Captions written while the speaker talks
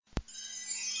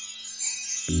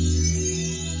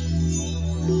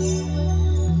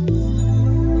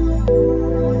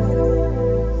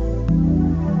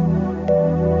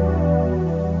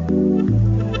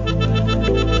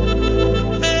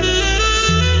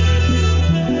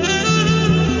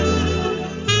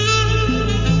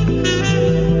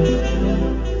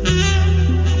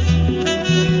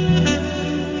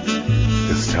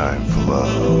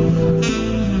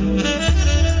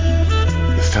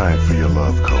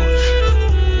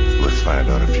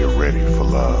find out if you're ready for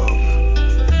love.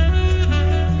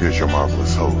 Here's your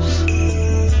marvelous host,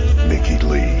 Nikki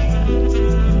Lee.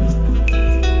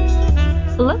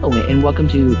 Hello, and welcome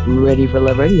to Ready for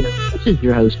Love Radio. This is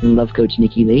your host and love coach,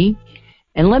 Nikki Lee.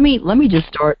 And let me just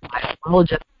start. I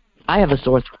apologize. I have a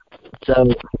sore throat, so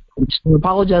I'm just going to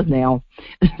apologize now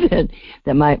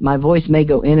that my voice may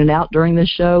go in and out during this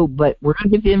show, but we're going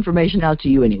to get the information out to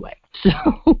you anyway. So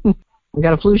I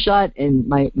got a flu shot, and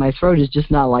my throat is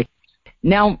just not like.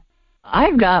 Now,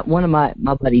 I've got one of my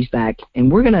buddies back,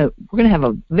 and we're gonna have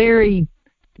a very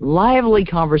lively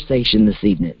conversation this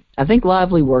evening. I think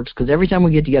lively works because every time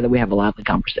we get together, we have a lively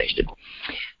conversation.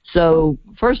 So,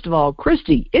 first of all,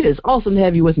 Christy, it is awesome to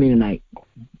have you with me tonight.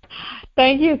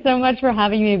 Thank you so much for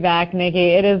having me back,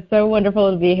 Nikki. It is so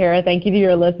wonderful to be here. Thank you to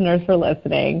your listeners for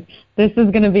listening. This is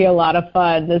going to be a lot of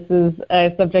fun. This is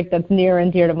a subject that's near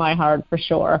and dear to my heart for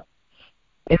sure.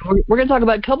 And we're going to talk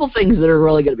about a couple things that are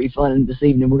really going to be fun this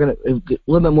evening. We're going to get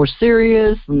a little bit more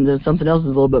serious, and then something else is a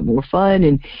little bit more fun.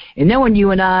 And knowing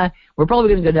you and I, we're probably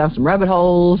going to go down some rabbit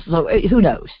holes. So who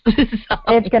knows?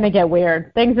 It's going to get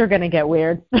weird. Things are going to get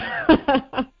weird.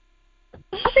 I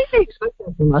think they expect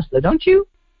that from us, though, don't you?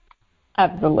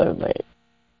 Absolutely.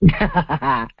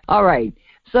 All right.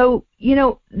 So,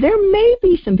 there may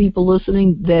be some people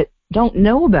listening that don't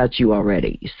know about you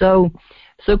already.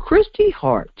 So Christy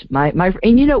Hart, my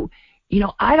and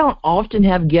I don't often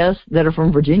have guests that are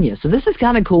from Virginia, so this is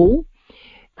kind of cool.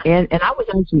 And I was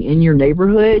actually in your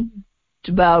neighborhood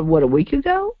about a week and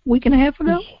a half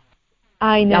ago.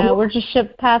 I know. We're just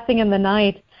ships passing in the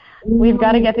night. We've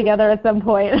got to get together at some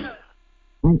point.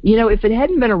 If it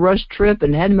hadn't been a rush trip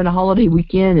and it hadn't been a holiday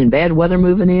weekend and bad weather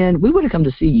moving in, we would have come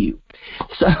to see you.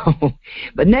 So,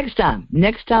 but next time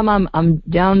I'm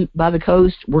down by the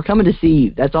coast, we're coming to see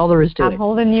you. That's all there is to it. I'm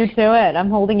holding you to it.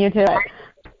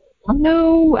 I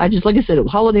know. Like I said, it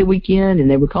was holiday weekend, and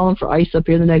they were calling for ice up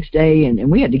here the next day, and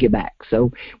we had to get back.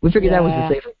 So we figured that was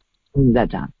the safest thing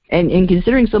that time. And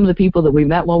considering some of the people that we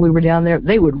met while we were down there,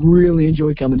 they would really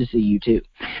enjoy coming to see you, too.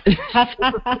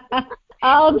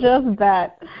 I'll just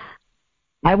bet.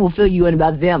 I will fill you in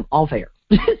about them off air.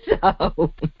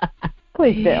 So,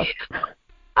 please do.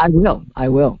 I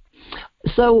will.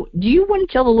 So, do you want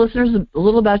to tell the listeners a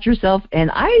little about yourself? And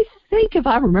I think, if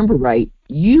I remember right,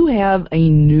 you have a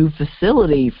new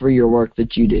facility for your work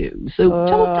that you do. So,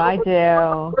 tell us. I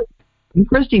do. In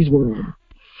Christy's world.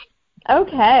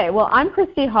 Okay. Well, I'm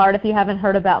Christy Hart. If you haven't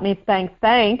heard about me,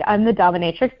 thank. I'm the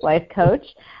Dominatrix Life Coach,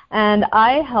 and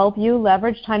I help you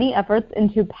leverage tiny efforts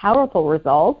into powerful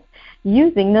results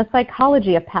using the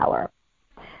psychology of power.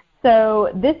 So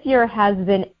this year has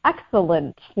been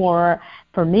excellent for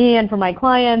me and for my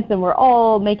clients, and we're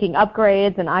all making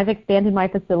upgrades, and I've expanded my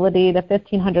facility to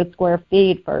 1,500 square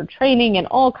feet for training and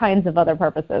all kinds of other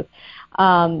purposes.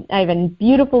 I have a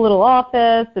beautiful little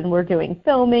office, and we're doing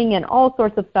filming and all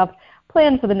sorts of stuff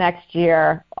planned for the next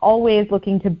year, always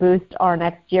looking to boost our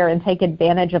next year and take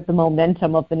advantage of the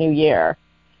momentum of the new year.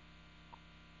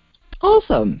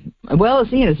 Awesome. Well,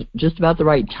 it's just about the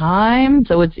right time,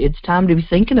 so it's time to be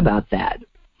thinking about that.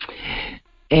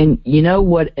 And you know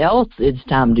what else it's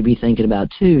time to be thinking about,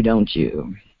 too, don't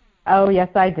you? Oh, yes,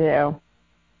 I do.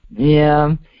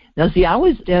 Yeah. Now, see, I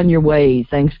was down your way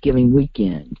Thanksgiving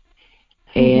weekend,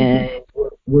 and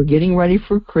we're getting ready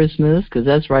for Christmas because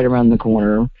that's right around the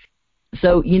corner.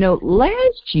 So,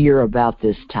 last year about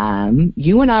this time,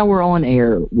 you and I were on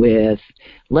air with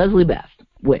Leslie Beth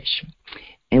Wish,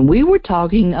 and we were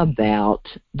talking about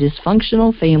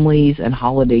dysfunctional families and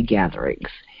holiday gatherings.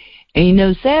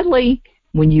 And, sadly,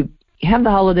 when you have the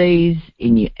holidays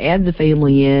and you add the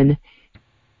family in,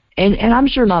 and I'm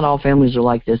sure not all families are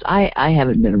like this. I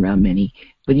haven't been around many.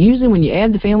 But usually when you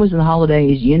add the families and the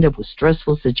holidays, you end up with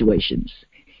stressful situations.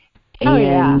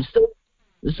 And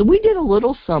so we did a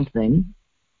little something.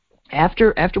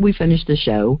 After we finished the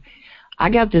show, I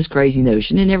got this crazy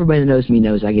notion, and everybody that knows me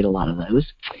knows I get a lot of those.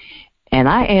 And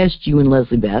I asked you and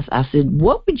Leslie Beth, I said,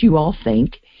 what would you all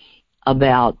think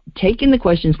about taking the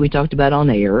questions we talked about on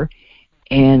air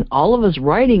and all of us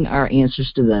writing our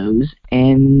answers to those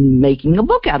and making a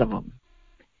book out of them?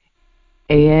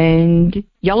 And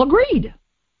y'all agreed.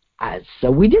 So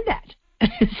we did that.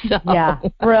 Yeah,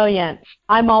 brilliant.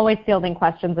 I'm always fielding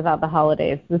questions about the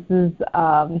holidays. This is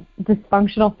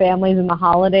dysfunctional families in the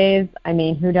holidays. I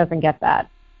mean, who doesn't get that?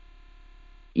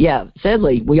 Yeah,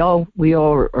 sadly, we all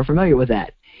are familiar with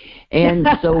that. And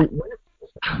so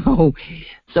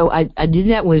I did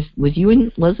that with you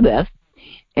and Elizabeth.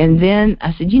 And then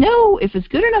I said, if it's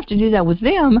good enough to do that with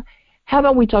them, how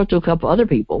about we talk to a couple other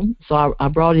people? So I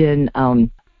brought in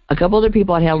a couple other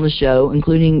people I'd had on the show,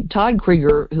 including Todd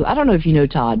Krieger, who I don't know if you know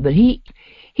Todd, but he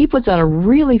he puts out a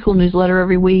really cool newsletter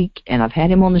every week, and I've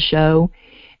had him on the show.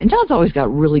 And Todd's always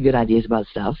got really good ideas about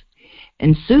stuff.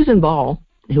 And Susan Ball,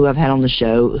 who I've had on the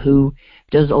show, who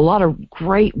does a lot of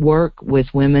great work with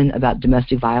women about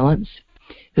domestic violence,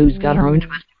 who's got her own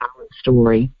domestic violence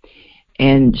story.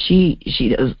 And she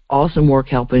does awesome work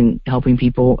helping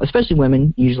people, especially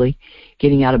women, usually,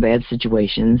 getting out of bad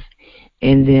situations.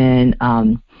 And then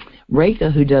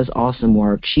Reka, who does awesome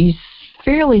work. She's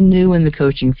fairly new in the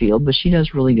coaching field, but she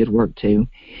does really good work too.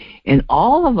 And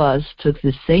all of us took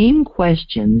the same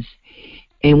questions,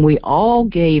 and we all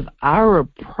gave our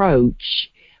approach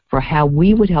for how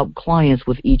we would help clients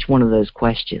with each one of those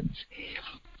questions.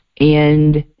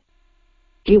 And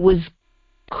it was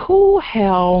cool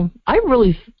how I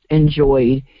really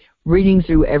enjoyed reading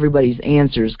through everybody's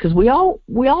answers, because we all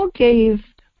gave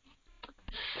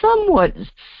somewhat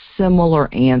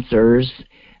similar answers,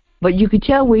 but you could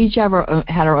tell we each had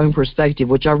our own perspective,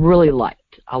 which I really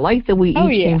liked. I liked that we each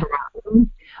came from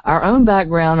our own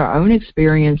background, our own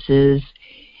experiences,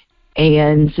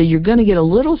 and so you're going to get a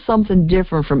little something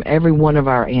different from every one of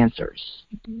our answers.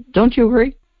 Don't you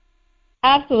agree?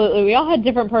 Absolutely. We all had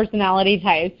different personality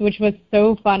types, which was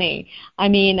so funny. I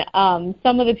mean,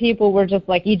 some of the people were just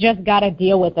like, you just got to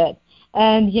deal with it.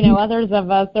 And, others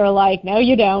of us are like, no,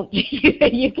 you don't.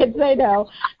 You can say no.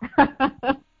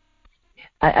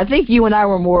 I think you and I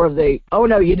were more of the, oh,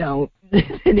 no, you don't,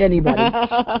 than anybody.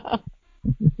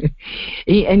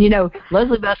 And,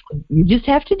 Leslie Beth, you just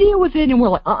have to deal with it. And we're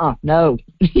like, no.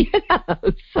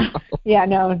 So. Yeah,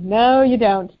 no, you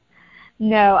don't.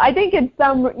 No, I think it's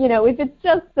if it's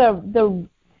just the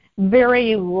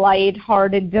very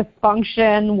light-hearted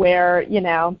dysfunction where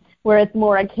it's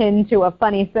more akin to a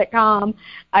funny sitcom,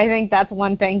 I think that's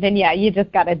one thing. Then, yeah, you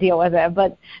just got to deal with it.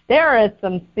 But there is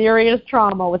some serious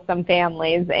trauma with some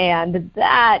families, and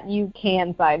that you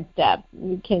can sidestep.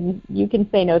 You can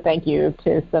say no thank you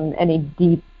to any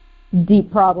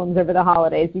deep problems over the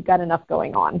holidays. You've got enough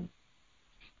going on.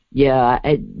 Yeah,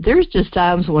 there's just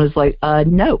times when it's like,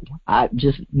 no. I'm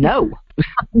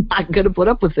not going to put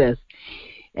up with this.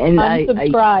 And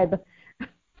unsubscribe.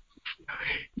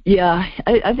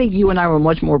 I think you and I were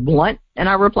much more blunt in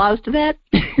our replies to that.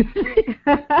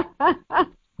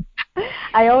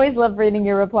 I always love reading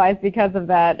your replies because of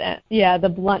that. Yeah, the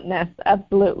bluntness,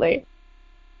 absolutely.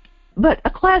 But a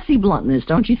classy bluntness,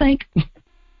 don't you think?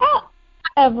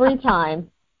 Every time.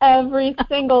 Every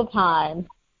single time.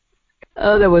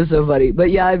 Oh, that was so funny.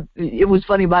 But yeah, it was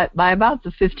funny. By about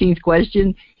the 15th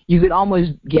question, you could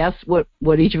almost guess what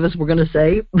each of us were going to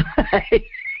say.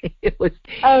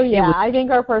 I think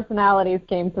our personalities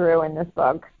came through in this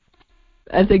book.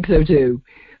 I think so too.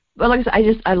 But like I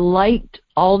said, I liked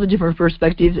all the different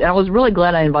perspectives, and I was really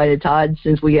glad I invited Todd,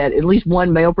 since we had at least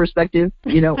one male perspective,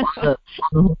 on the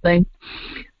whole thing.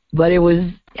 But it was,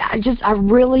 I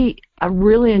really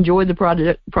enjoyed the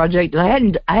project.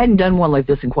 And I hadn't done one like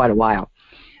this in quite a while,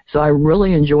 so I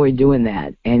really enjoyed doing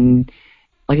that. And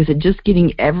like I said, just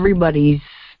getting everybody's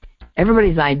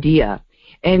idea.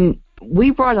 And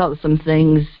we brought out some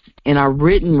things in our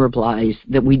written replies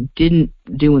that we didn't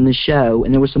do in the show,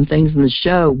 and there were some things in the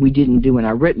show we didn't do in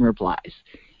our written replies.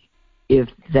 If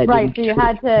that right, so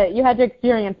you had to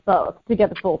experience both to get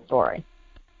the full story.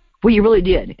 Well, you really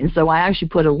did. And so I actually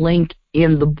put a link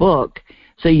in the book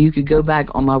so you could go back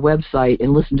on my website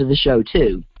and listen to the show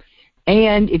too.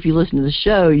 And if you listen to the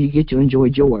show, you get to enjoy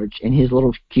George and his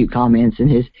little cute comments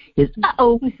and his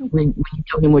when you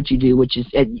tell him what you do, which is,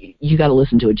 you got to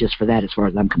listen to it just for that, as far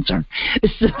as I'm concerned.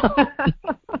 So,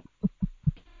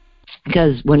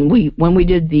 because when we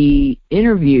did the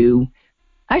interview,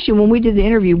 we did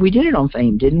it on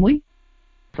Fame, didn't we?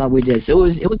 I thought we did. So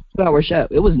it was a 2-hour show.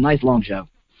 It was a nice long show.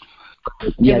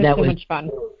 Yeah, that was much fun.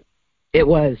 It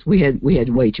was. We had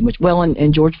way too much. Well,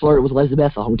 and George flirted with Leslie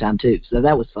Beth the whole time too, so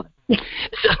that was fun.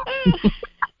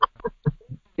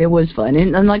 It was fun,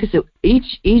 and like I said,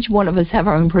 each one of us have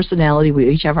our own personality. We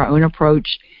each have our own approach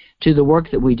to the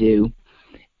work that we do,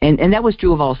 and that was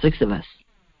true of all 6 of us.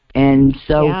 And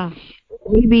so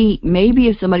maybe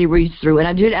if somebody reads through, and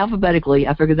I did it alphabetically.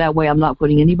 I figured that way I'm not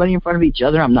putting anybody in front of each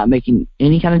other. I'm not making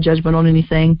any kind of judgment on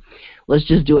anything. Let's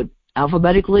just do it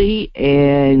alphabetically,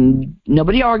 and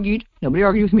nobody argued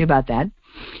with me about that.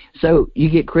 So you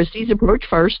get Christy's approach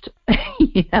first,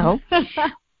 and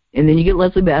then you get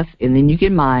Leslie Beth, and then you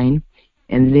get mine,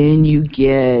 and then you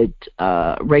get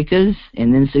Reka's,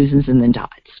 and then Susan's, and then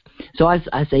Todd's. So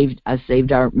I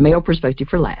saved our male perspective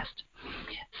for last.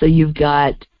 So you've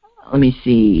got, let me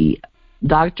see,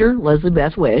 Dr. Leslie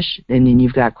Beth Wish, and then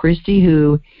you've got Christy,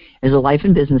 who is a life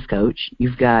and business coach.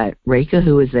 You've got Reka,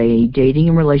 who is a dating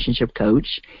and relationship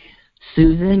coach.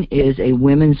 Susan is a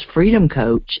women's freedom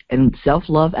coach and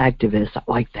self-love activist. I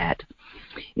like that.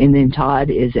 And then Todd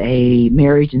is a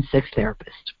marriage and sex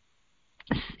therapist.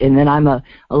 And then I'm a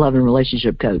love and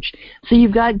relationship coach. So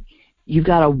you've got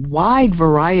a wide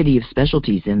variety of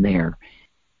specialties in there.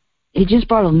 It just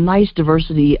brought a nice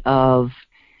diversity of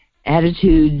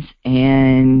attitudes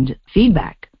and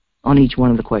feedback on each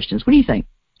one of the questions. What do you think?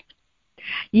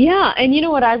 Yeah, and you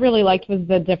know what I really liked was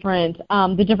the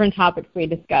different topics we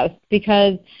discussed,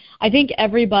 because I think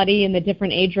everybody in the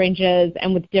different age ranges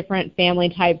and with different family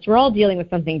types, we're all dealing with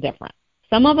something different.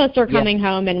 Some of us are coming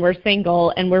home and we're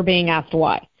single and we're being asked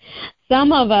why.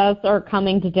 Some of us are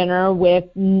coming to dinner with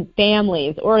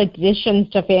families or additions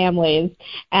to families,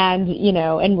 and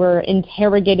and we're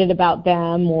interrogated about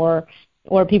them, or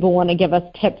people want to give us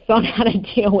tips on how to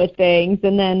deal with things.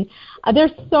 And then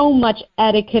there's so much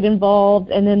etiquette involved,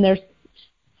 and then there's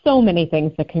so many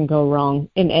things that can go wrong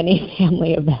in any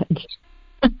family event.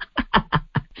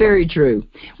 Very true.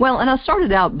 Well, and I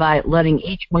started out by letting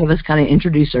each one of us kind of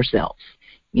introduce ourselves,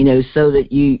 so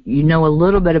that you know a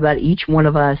little bit about each one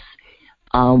of us,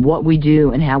 what we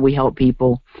do and how we help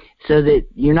people, so that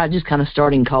you're not just kind of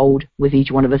starting cold with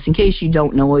each one of us. In case you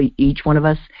don't know each one of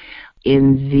us,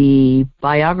 in the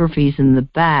biographies in the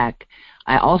back,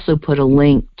 I also put a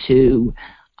link to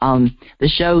the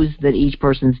shows that each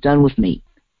person's done with me,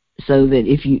 so that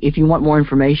if you want more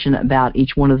information about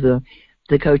each one of the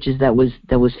coaches that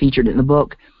was featured in the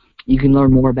book, you can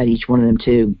learn more about each one of them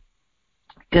too.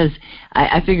 Because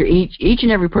I figure each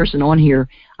and every person on here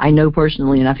I know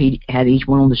personally, and I've had each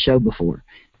one on the show before,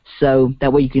 so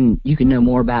that way you can know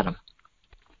more about them.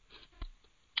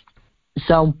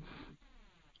 So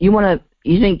I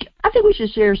think we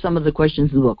should share some of the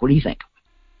questions in the book. What do you think?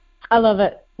 I love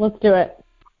it. Let's do it.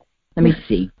 Let me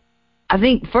see. I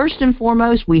think first and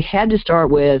foremost, we had to start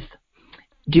with,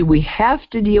 do we have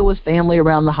to deal with family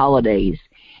around the holidays?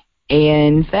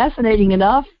 And fascinating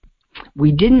enough,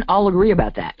 we didn't all agree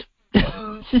about that.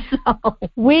 So.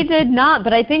 We did not,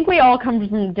 but I think we all come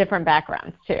from different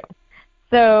backgrounds too.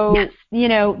 So, yes.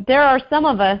 There are some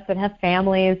of us that have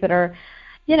families that are,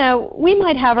 we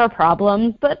might have our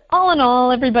problems, but all in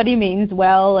all, everybody means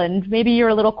well, and maybe you're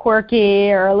a little quirky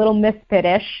or a little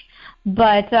misfitish,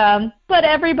 but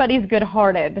everybody's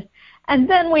good-hearted. And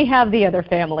then we have the other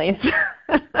families.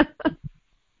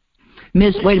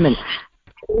 Miss, wait a minute.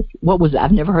 What was that?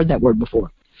 I've never heard that word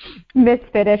before.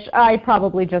 Misfitish. I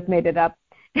probably just made it up.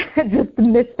 Just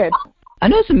misfit. I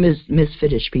know some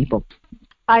misfitish people.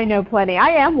 I know plenty. I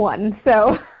am one,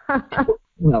 so.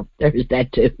 Well, there's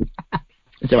that too.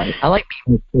 It's all right. I like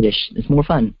being misfitish. It's more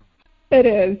fun. It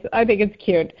is. I think it's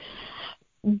cute.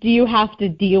 Do you have to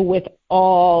deal with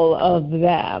all of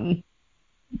them?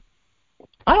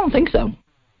 I don't think so.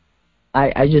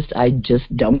 I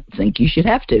just don't think you should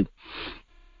have to.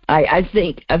 I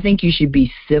think you should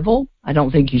be civil. I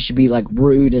don't think you should be like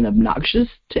rude and obnoxious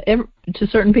to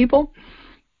certain people.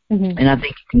 Mm-hmm. And I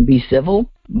think you can be civil,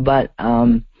 but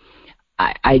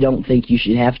I don't think you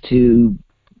should have to,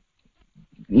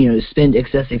 spend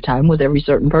excessive time with every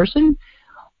certain person.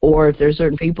 Or if there's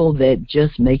certain people that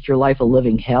just make your life a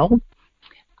living hell,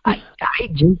 I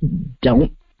just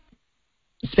don't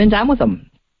spend time with them.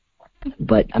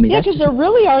 But I mean, yeah, because there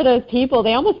really are those people.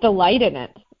 They almost delight in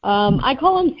it. I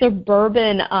call them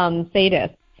suburban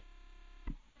sadists.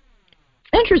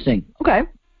 Interesting. Okay.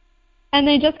 And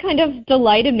they just kind of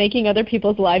delight in making other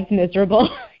people's lives miserable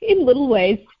in little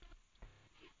ways.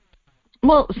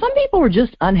 Well, some people are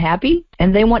just unhappy,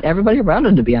 and they want everybody around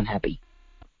them to be unhappy.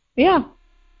 Yeah.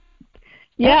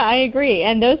 Yeah, I agree.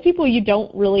 And those people you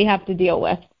don't really have to deal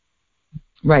with.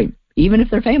 Right. Even if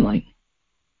they're family.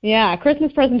 Yeah,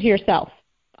 Christmas present to yourself.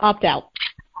 Opt out.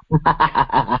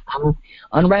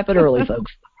 Unwrap it early,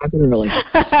 folks. Unwrap it early.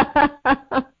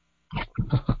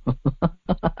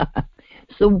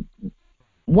 So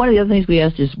one of the other things we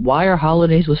asked is, why are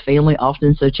holidays with family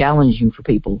often so challenging for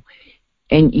people?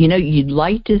 And, you'd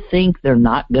like to think they're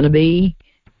not going to be,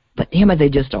 but damn it, they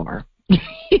just are.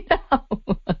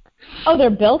 Oh, they're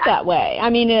built that way. I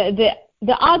mean,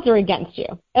 the odds are against you.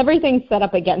 Everything's set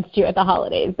up against you at the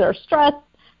holidays. There's stress.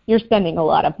 You're spending a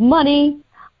lot of money.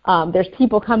 There's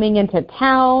people coming into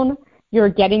town. You're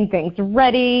getting things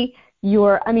ready.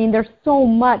 There's so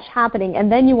much happening.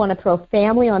 And then you want to throw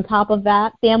family on top of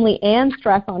that, family and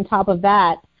stress on top of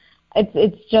that.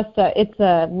 It's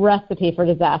a recipe for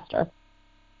disaster.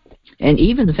 And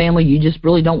even the family you just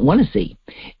really don't want to see.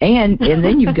 And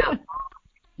then you've got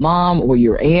mom or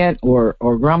your aunt or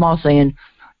grandma saying,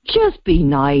 just be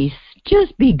nice,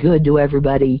 just be good to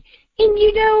everybody. And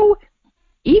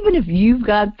even if you've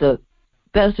got the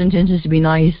best intentions to be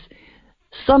nice,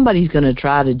 somebody's going to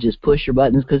try to just push your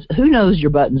buttons, because who knows your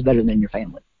buttons better than your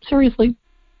family? Seriously,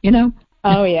 you know?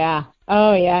 Oh, yeah.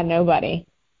 Oh, yeah, nobody.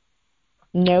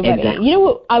 Nobody. Exactly. You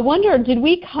know, I wonder, did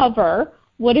we cover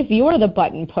what if you're the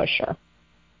button pusher?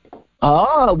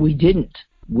 Oh, we didn't.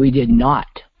 We did not.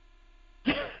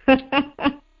 Yeah,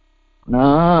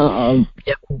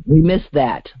 we missed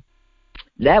that.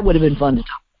 That would have been fun to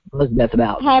talk to Elizabeth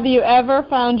about. Have you ever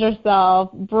found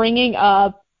yourself bringing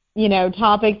up, you know,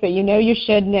 topics that you know you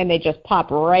shouldn't, and they just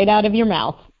pop right out of your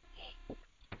mouth?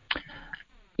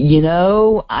 You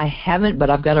know, I haven't, but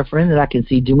I've got a friend that I can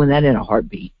see doing that in a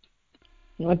heartbeat.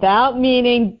 Without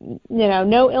meaning, you know,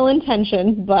 no ill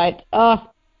intentions, but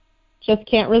just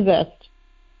can't resist.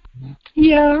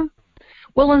 Yeah.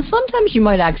 Well, and sometimes you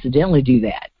might accidentally do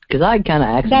that, because I kind of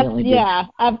accidentally did. Yeah,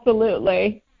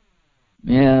 absolutely.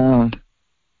 Yeah.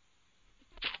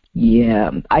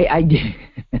 Yeah. I did.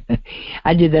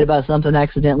 I did that about something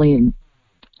accidentally and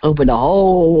opened a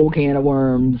whole can of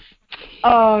worms.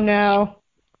 Oh, no.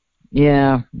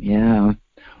 Yeah.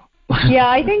 Yeah,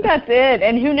 I think that's it.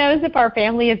 And who knows if our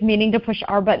family is meaning to push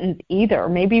our buttons either.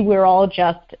 Maybe we're all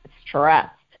just stressed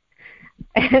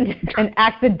and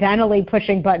accidentally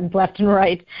pushing buttons left and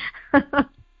right.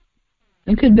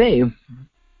 It could be.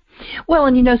 Well,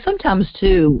 and you know, sometimes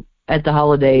too at the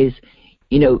holidays,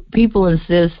 you know, people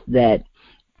insist that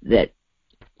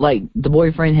like the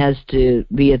boyfriend has to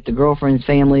be at the girlfriend's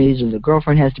families, or the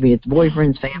girlfriend has to be at the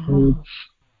boyfriend's family,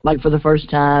 like for the first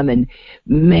time, and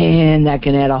man, that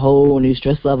can add a whole new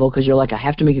stress level, because you're like, I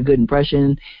have to make a good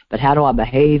impression, but how do I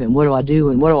behave, and what do I do,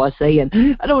 and what do I say, and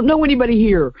I don't know anybody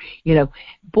here, you know.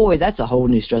 Boy, that's a whole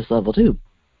new stress level too.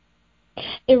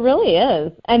 It really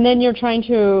is. And then you're trying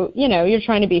to, you know, you're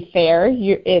trying to be fair.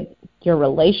 Your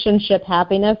relationship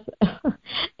happiness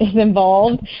is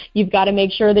involved. You've got to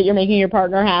make sure that you're making your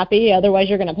partner happy. Otherwise,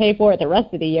 you're going to pay for it the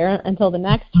rest of the year until the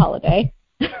next holiday.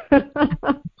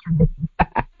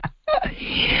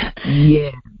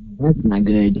 Yeah, that's not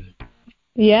good.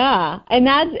 Yeah, and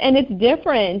it's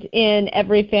different in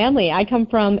every family. I come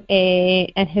from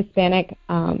an Hispanic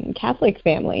Catholic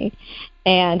family,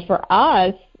 and for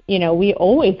us, you know, we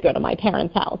always go to my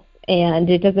parents' house, and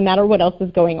it doesn't matter what else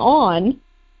is going on.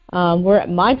 We're at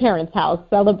my parents' house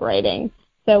celebrating.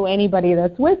 So anybody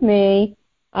that's with me,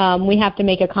 we have to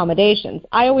make accommodations.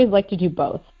 I always like to do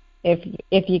both.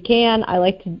 If you can, I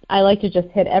like to just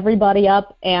hit everybody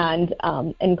up and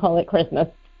call it Christmas.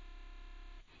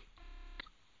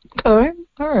 Okay,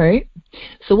 all right.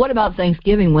 So what about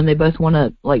Thanksgiving, when they both want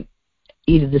to like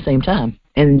eat at the same time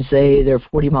and say they're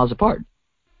 40 miles apart?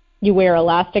 You wear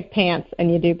elastic pants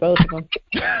and you do both of them.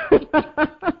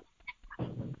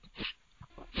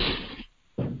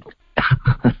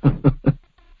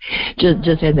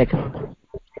 just had that,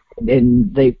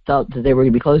 and they thought that they were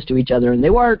going to be close to each other, and they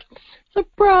weren't.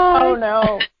 Surprise! Oh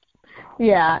no.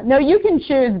 Yeah, no, you can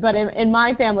choose, but in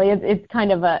my family, it's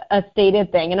kind of a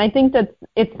stated thing, and I think that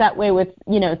it's that way with,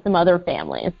 you know, some other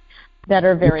families that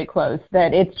are very close,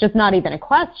 that it's just not even a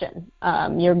question.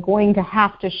 You're going to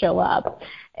have to show up.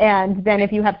 And then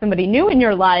if you have somebody new in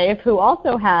your life who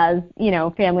also has, you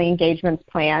know, family engagements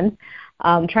planned,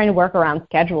 trying to work around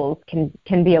schedules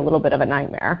can be a little bit of a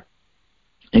nightmare.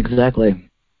 Exactly.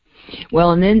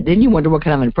 Well, and then you wonder what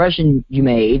kind of impression you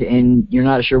made, and you're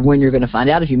not sure when you're going to find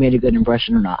out if you made a good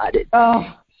impression or not.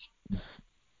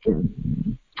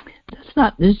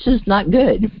 It's just not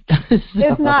good.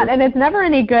 It's not, and it's never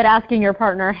any good asking your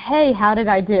partner, hey, how did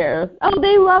I do? Oh,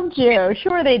 they loved you.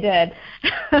 Sure they did.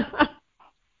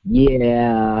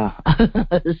 Yeah.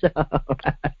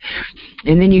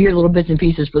 And then you hear little bits and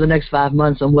pieces for the next 5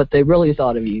 months on what they really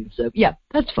thought of you. So, yeah,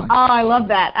 that's fine. Oh, I love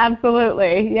that.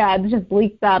 Absolutely. Yeah, it just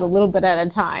leaks out a little bit at a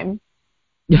time.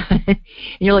 And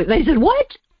you're like, they said,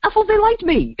 what? I thought they liked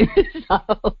me.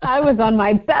 I was on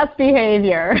my best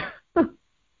behavior.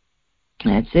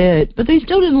 That's it. But they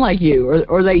still didn't like you,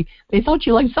 or they thought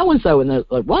you liked so-and-so, and they're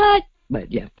like, what?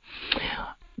 But, yeah.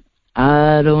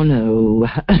 I don't know.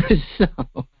 So,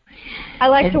 I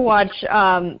like to watch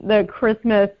the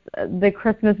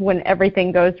Christmas when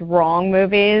everything goes wrong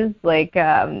movies, like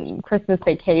Christmas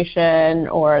Vacation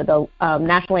or the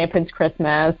National Lampoon's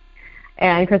Christmas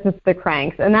and Christmas with the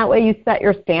Cranks. And that way you set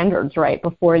your standards right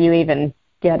before you even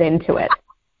get into it.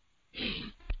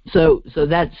 So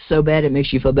that's so bad it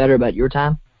makes you feel better about your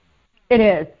time? It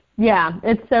is. Yeah.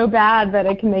 It's so bad that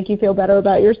it can make you feel better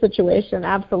about your situation.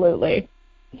 Absolutely.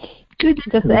 Good.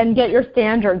 And get your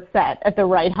standards set at the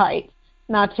right height,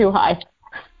 not too high.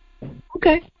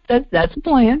 Okay, that's a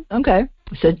plan. Okay,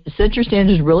 set your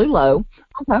standards really low.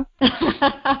 Okay.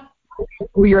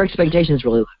 Or your expectations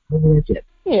really low. Maybe that's it.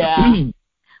 Yeah.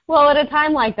 Well, at a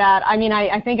time like that, I mean,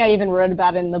 I think I even wrote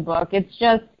about it in the book. It's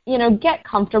just, get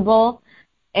comfortable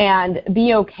and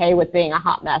be okay with being a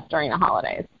hot mess during the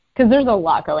holidays, because there's a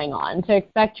lot going on. To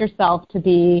expect yourself to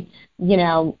be,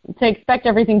 to expect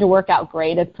everything to work out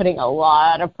great is putting a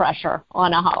lot of pressure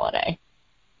on a holiday.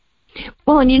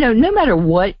 Well, and no matter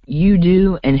what you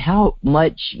do and how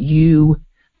much you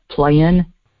plan,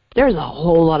 there's a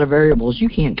whole lot of variables you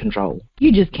can't control.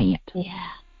 You just can't. Yeah.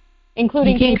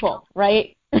 Including people,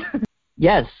 right?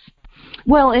 Yes.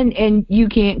 Well, and you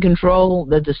can't control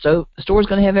that the store's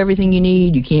going to have everything you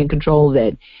need. You can't control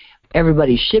that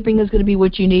everybody's shipping is going to be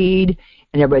what you need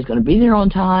and everybody's going to be there on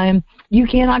time. You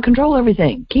cannot control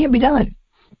everything. Can't be done.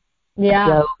 Yeah.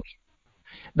 So,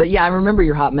 but yeah, I remember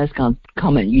your hot mess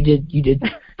comment. You did put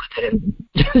that in.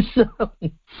 So,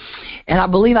 and I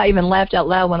believe I even laughed out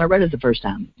loud when I read it the first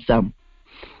time. So.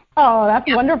 Oh, that's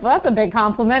wonderful. That's a big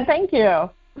compliment. Thank you.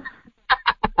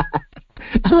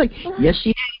 I'm like, yes,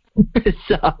 she did.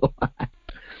 So,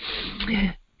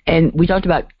 and we talked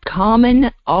about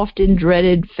common, often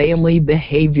dreaded family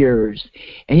behaviors.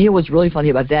 And what's really funny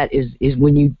about that is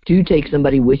when you do take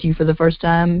somebody with you for the first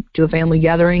time to a family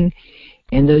gathering,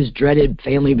 and those dreaded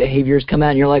family behaviors come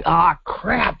out, and you're like,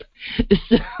 crap.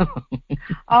 So.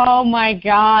 Oh, my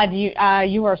God.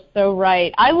 You are so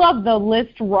right. I love the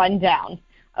list rundown.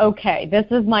 Okay, this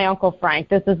is my Uncle Frank.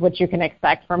 This is what you can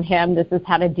expect from him. This is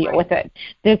how to deal with it.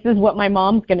 This is what my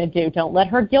mom's going to do. Don't let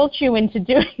her guilt you into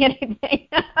doing anything.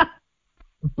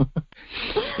 And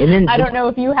then, I don't know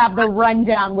if you have the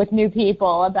rundown with new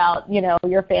people about,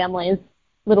 your family's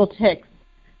little tics.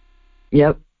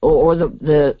 Yep. Or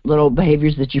the little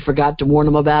behaviors that you forgot to warn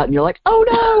them about, and you're like,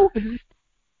 oh,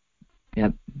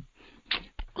 no.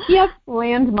 Yep.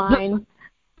 Landmine.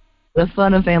 The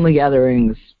fun of family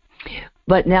gatherings.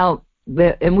 But now,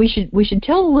 and we should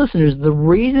tell the listeners, the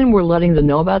reason we're letting them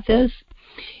know about this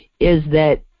is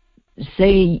that,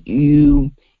 say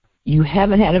you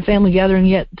haven't had a family gathering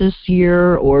yet this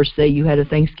year, or say you had a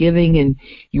Thanksgiving and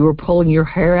you were pulling your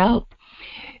hair out,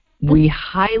 we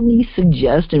highly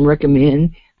suggest and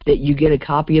recommend that you get a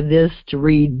copy of this to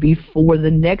read before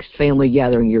the next family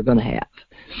gathering you're going to have.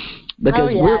 Because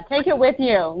take it with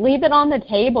you. Leave it on the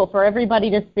table for everybody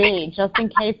to see, just in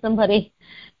case somebody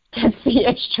gets the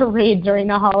itch to read during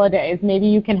the holidays. Maybe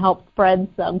you can help spread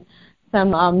some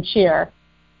cheer.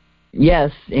 Yes,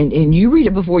 and you read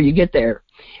it before you get there.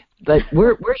 But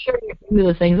we're sharing a few of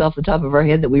the things off the top of our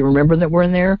head that we remember that were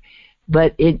in there.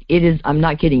 But it is, I'm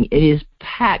not kidding, it is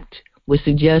packed with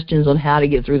suggestions on how to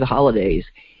get through the holidays.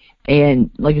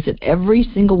 And like I said, every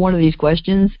single one of these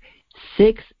questions,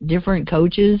 6 different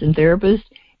coaches and therapists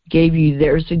gave you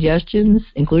their suggestions,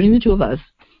 including the two of us,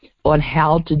 on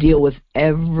how to deal with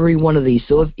every one of these.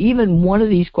 So if even one of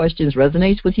these questions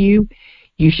resonates with you,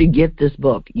 you should get this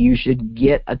book. You should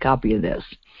get a copy of this.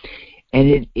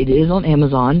 And it is on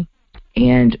Amazon.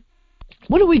 And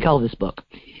what do we call this book?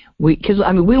 We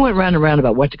went round and round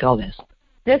about what to call this.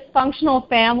 Dysfunctional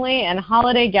Family and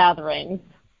Holiday Gatherings.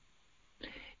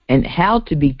 And how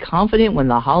to be confident when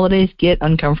the holidays get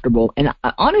uncomfortable. And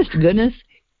honest to goodness,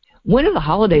 when are the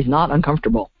holidays not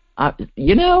uncomfortable?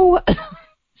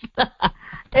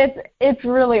 It's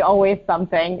really always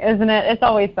something, isn't it? It's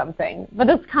always something. But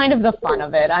it's kind of the fun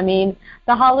of it. I mean,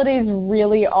 the holidays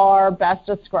really are best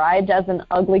described as an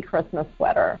ugly Christmas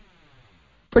sweater.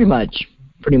 Pretty much.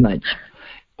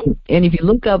 And if you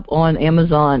look up on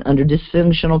Amazon under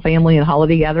Dysfunctional Family and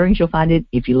Holiday Gatherings, you'll find it.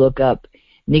 If you look up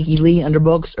Nikki Lee under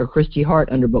books or Christy Hart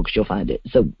under books, you'll find it.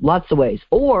 So lots of ways.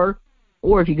 Or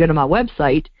if you go to my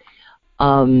website,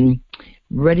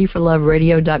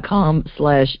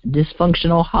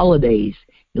 readyforloveradio.com/dysfunctionalholidays.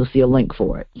 You'll see a link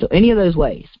for it. So any of those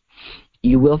ways,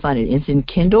 you will find it. It's in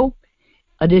Kindle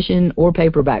edition or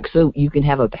paperback. So you can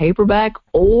have a paperback,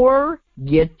 or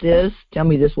get this, tell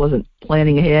me this wasn't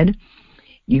planning ahead,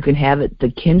 you can have it,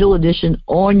 the Kindle edition,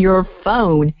 on your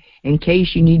phone in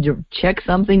case you need to check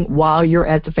something while you're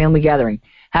at the family gathering.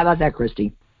 How about that,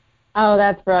 Christy? Oh,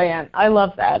 that's brilliant. I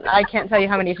love that. I can't tell you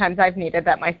how many times I've needed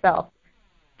that myself.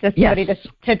 Just somebody to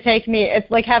take me. It's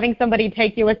like having somebody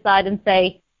take you aside and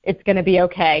say, it's going to be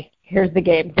okay. Here's the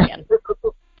game plan.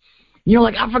 You're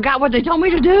like, I forgot what they told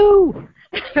me to do.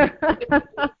 Open it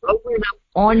up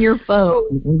on your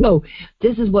phone and go,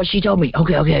 this is what she told me.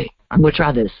 Okay, I'm going to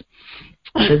try this.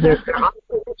 Because there are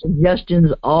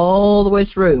suggestions all the way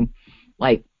through.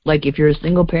 Like if you're a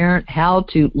single parent, how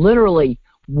to literally,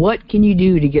 what can you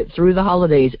do to get through the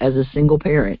holidays as a single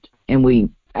parent? And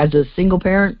as a single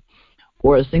parent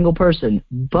or a single person,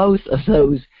 both of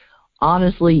those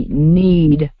honestly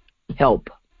need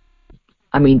help.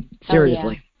 I mean,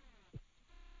 seriously.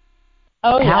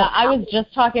 Oh, yeah. I was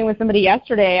just talking with somebody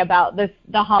yesterday about the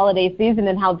holiday season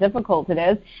and how difficult it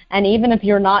is. And even if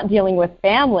you're not dealing with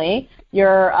family,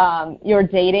 you're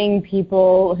dating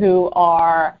people who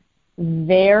are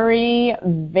very,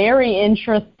 very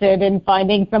interested in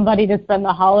finding somebody to spend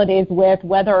the holidays with,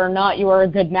 whether or not you are a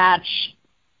good match.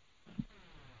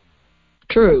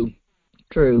 True.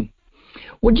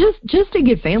 Well, just to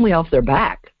get family off their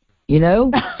back,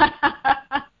 just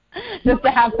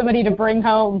to have somebody to bring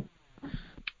home.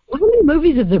 How many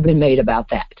movies have there been made about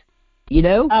that?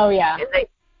 Oh, yeah. And they,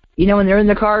 and they're in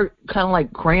the car kind of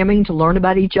like cramming to learn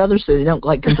about each other so they don't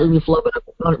like completely flub it up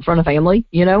in front of family,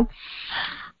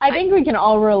 I think we can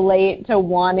all relate to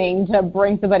wanting to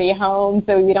bring somebody home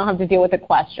so you don't have to deal with the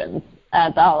questions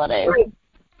at the holidays.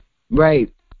 Right.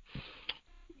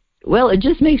 Well, it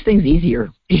just makes things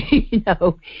easier,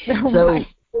 So,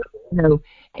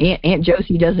 Aunt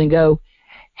Josie doesn't go,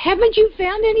 haven't you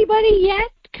found anybody yet?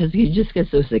 Because you just get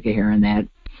so sick of hearing that.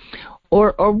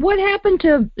 Or what happened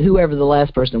to whoever the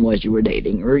last person was you were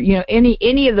dating? Or,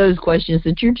 any of those questions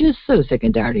that you're just so sick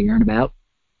and tired of hearing about.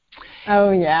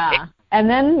 Oh, yeah. And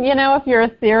then, if you're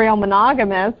a serial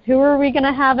monogamist, who are we going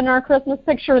to have in our Christmas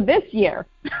picture this year?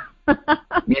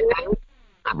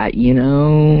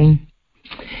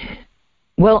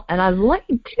 Well, and I'd like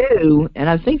to, and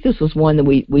I think this was one that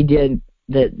we did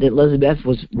that Leslie Beth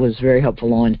was very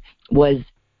helpful on, was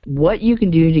what you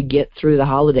can do to get through the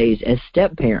holidays as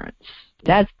step-parents.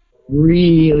 That's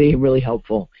really, really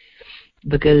helpful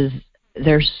because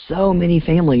there's so many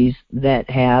families that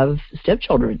have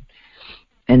stepchildren.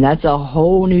 And that's a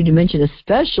whole new dimension,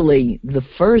 especially the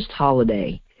first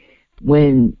holiday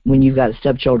when you've got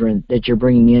stepchildren that you're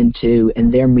bringing into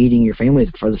and they're meeting your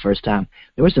family for the first time.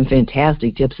 There were some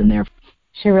fantastic tips in there.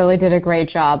 She really did a great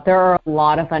job. There are a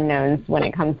lot of unknowns when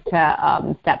it comes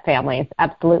to step families,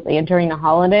 absolutely. And during the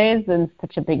holidays, it's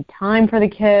such a big time for the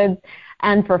kids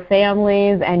and for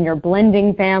families, and you're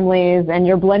blending families, and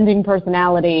you're blending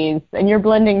personalities, and you're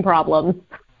blending problems.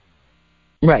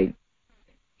 Right.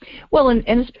 Well, and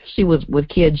especially with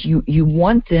kids, you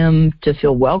want them to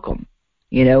feel welcome,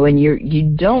 and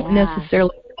you don't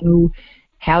necessarily know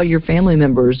how your family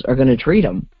members are going to treat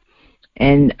them.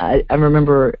 And I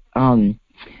remember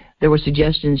there were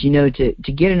suggestions,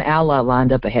 to get an ally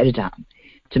lined up ahead of time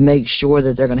to make sure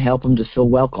that they're going to help them to feel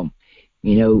welcome.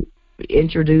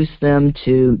 Introduce them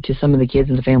to some of the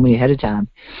kids in the family ahead of time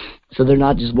so they're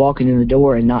not just walking in the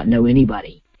door and not know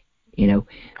anybody.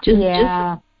 Just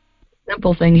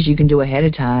simple things you can do ahead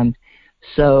of time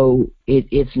so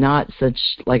it's not such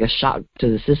like a shock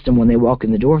to the system when they walk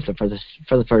in the door for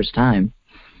the first time.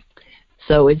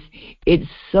 So it's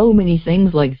so many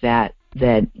things like that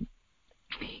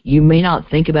you may not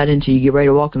think about until you get ready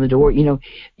to walk in the door.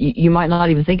 You might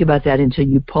not even think about that until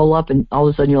you pull up and all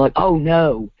of a sudden you're like, oh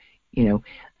no.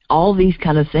 All these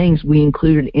kind of things we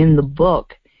included in the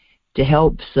book to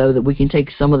help so that we can take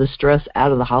some of the stress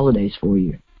out of the holidays for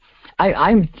you.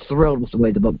 I'm thrilled with the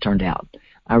way the book turned out.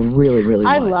 I really, really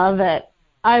I love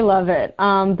it.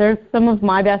 There's some of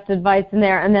my best advice in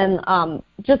there. And then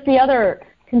just the other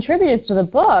contributors to the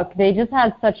book, they just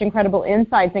had such incredible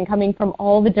insights and coming from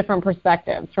all the different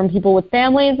perspectives, from people with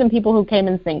families and people who came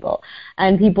in single.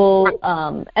 And people,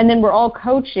 and then we're all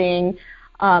coaching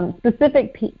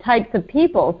specific types of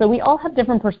people. So we all have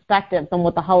different perspectives on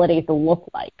what the holidays will look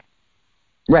like.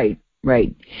 Right.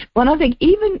 Well, and I think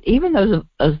even those of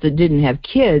us that didn't have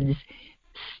kids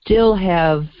still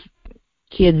have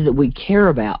kids that we care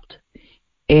about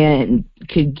and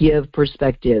could give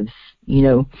perspectives,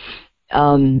 So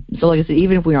like I said,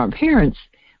 even if we aren't parents,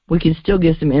 we can still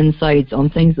get some insights on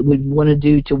things that we'd want to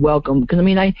do to welcome. Because,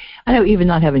 I know even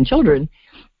not having children,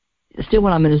 still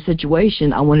when I'm in a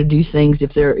situation, I want to do things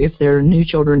if there are new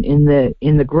children in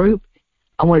the group.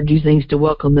 I want to do things to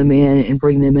welcome them in and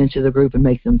bring them into the group and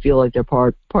make them feel like they're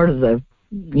part of the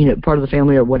part of the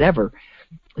family or whatever.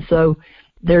 So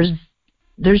there's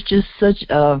just such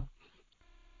a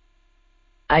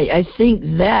I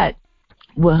think that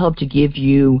will help to give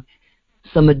you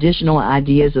some additional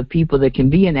ideas of people that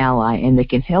can be an ally and that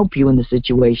can help you in the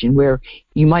situation where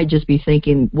you might just be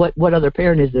thinking, what other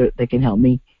parent is there that can help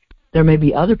me? There may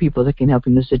be other people that can help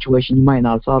in this situation you might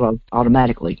not have thought of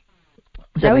automatically.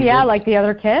 Oh, yeah, like the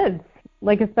other kids.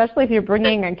 Like, especially if you're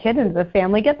bringing a kid into the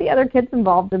family, get the other kids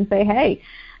involved and say, hey,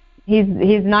 he's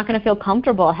not going to feel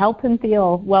comfortable. Help him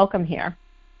feel welcome here.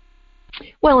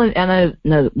 Well, and I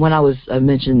know when I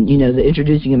mentioned, the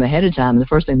introducing him ahead of time, the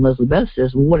first thing Leslie Beth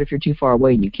says, well, what if you're too far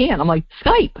away and you can't? I'm like,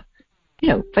 Skype,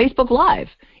 Facebook Live,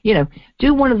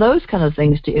 do one of those kind of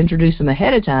things to introduce them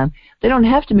ahead of time. They don't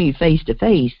have to meet face to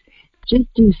face.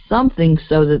 Just do something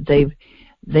so that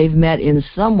they've met in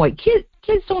some way.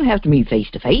 kids don't have to meet face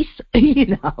to face,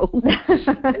 you know. There's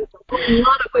a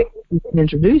lot of ways you can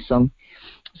introduce them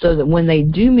so that when they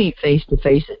do meet face to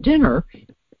face at dinner,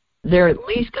 they're at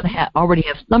least going to already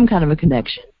have some kind of a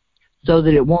connection, so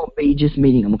that it won't be just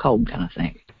meeting them cold kind of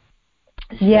thing.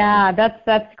 Yeah,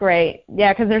 that's great.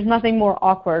 Yeah, because there's nothing more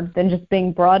awkward than just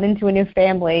being brought into a new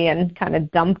family and kind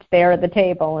of dumped there at the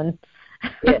table. And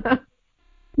yeah.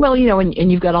 Well, you know,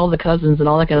 and you've got all the cousins and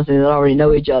all that kind of thing that already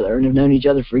know each other and have known each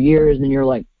other for years, and you're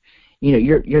like, you know,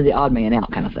 you're the odd man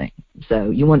out kind of thing.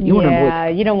 So you want to avoid. Yeah,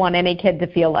 you don't want any kid to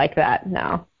feel like that.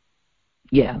 No.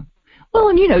 Yeah. Well,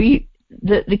 and you know,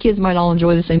 the kids might all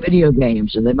enjoy the same video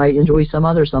games, or they might enjoy some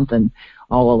other something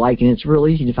all alike, and it's real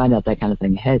easy to find out that kind of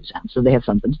thing ahead of time, so they have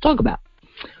something to talk about.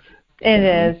 It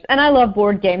is, and I love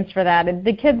board games for that. And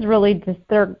the kids really just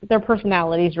their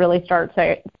personalities really start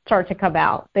to come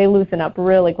out. They loosen up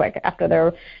really quick after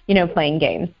they're playing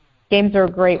games. Games are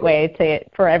a great way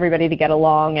for everybody to get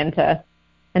along and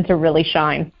to really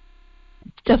shine.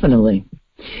 Definitely.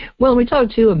 Well, we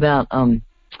talked too about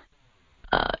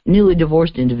newly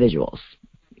divorced individuals,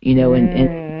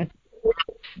 and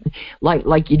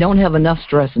like you don't have enough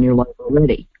stress in your life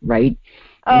already, right?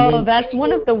 Oh, that's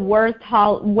one of the worst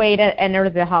way to enter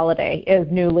the holiday is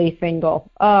newly single.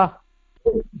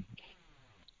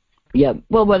 Yeah.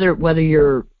 Well, whether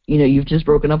you're you've just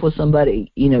broken up with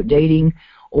somebody, dating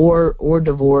or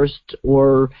divorced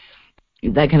or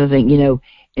that kind of thing,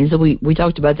 and so we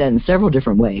talked about that in several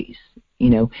different ways.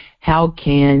 How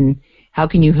can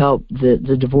you help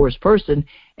the divorced person,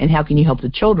 and how can you help the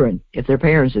children if their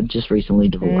parents have just recently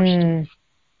divorced?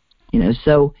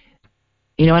 So.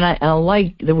 And I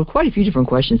like, there were quite a few different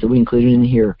questions that we included in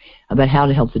here about how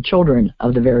to help the children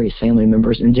of the various family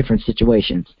members in different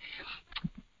situations.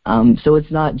 So it's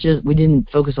not just, we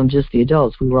didn't focus on just the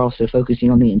adults, we were also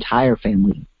focusing on the entire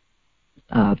family,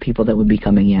 people that would be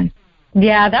coming in.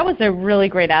 Yeah, that was a really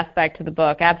great aspect to the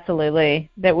book, absolutely.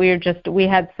 That we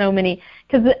had so many,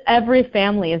 because every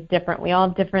family is different. We all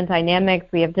have different dynamics.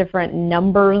 We have different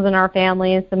numbers in our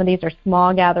families. Some of these are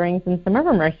small gatherings, and some of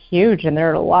them are huge, and there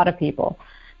are a lot of people.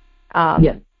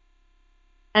 Yeah.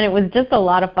 And it was just a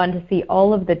lot of fun to see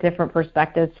all of the different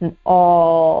perspectives from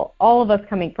all of us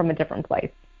coming from a different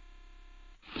place.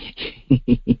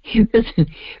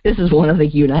 This is one I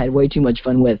think you and I had way too much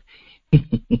fun with.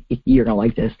 You're going to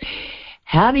like this.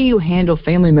 How do you handle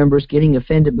family members getting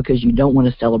offended because you don't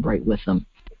want to celebrate with them?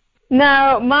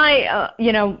 No,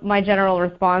 my general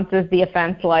response is the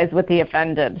offense lies with the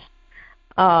offended.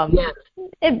 Yes.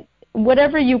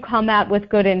 Whatever you come at with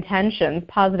good intentions,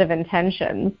 positive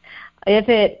intentions, if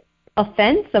it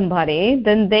offends somebody,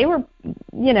 then they were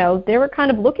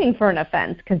kind of looking for an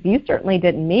offense because you certainly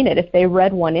didn't mean it. If they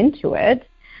read one into it,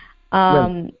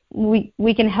 right.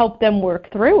 we can help them work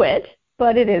through it,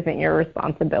 but it isn't your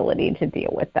responsibility to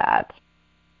deal with that.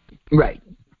 Right.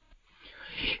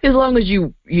 As long as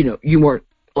you weren't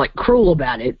like cruel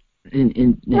about it,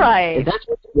 right. That's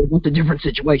a different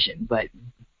situation, but.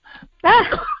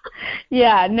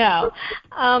 Yeah, no.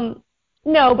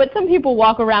 No, but some people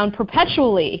walk around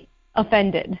perpetually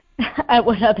offended at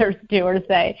what others do or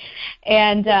say.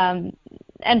 And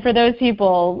for those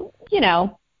people,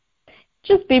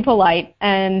 just be polite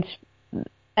and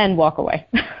walk away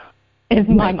is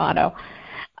my motto.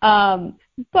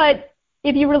 But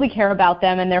if you really care about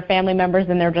them and their family members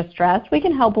and their distress, we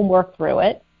can help them work through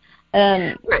it.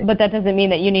 Right. But that doesn't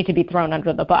mean that you need to be thrown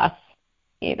under the bus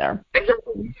either.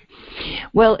 Exactly.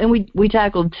 Well, and we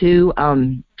tackled too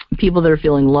people that are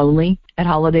feeling lonely at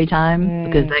holiday time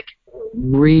because that can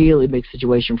be a really big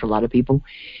situation for a lot of people,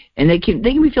 and they can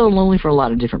be feeling lonely for a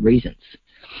lot of different reasons.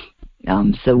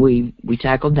 So we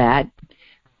tackled that.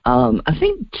 I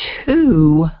think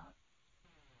too.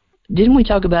 Didn't we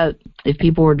talk about if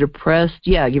people were depressed?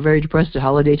 Yeah, you're very depressed at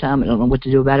holiday time. I don't know what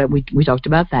to do about it. We talked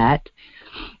about that.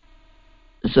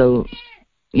 So,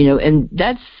 and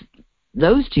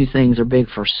those two things are big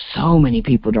for so many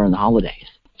people during the holidays.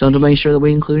 So to make sure that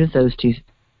we included those two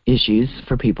issues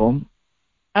for people.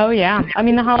 Oh, yeah. I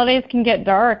mean, the holidays can get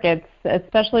dark. It's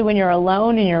especially when you're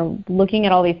alone and you're looking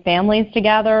at all these families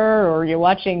together or you're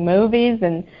watching movies.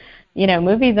 And,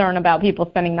 movies aren't about people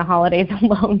spending the holidays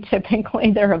alone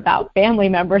typically. They're about family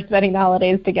members spending the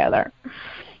holidays together.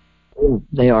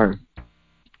 They are.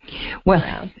 Well,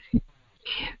 yeah.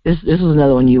 This is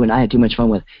another one you and I had too much fun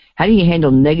with. How do you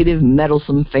handle negative,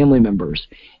 meddlesome family members?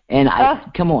 And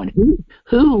come on,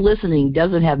 who listening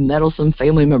doesn't have meddlesome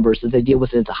family members that they deal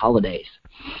with at the holidays?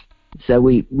 So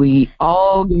we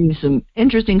all give you some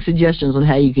interesting suggestions on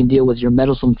how you can deal with your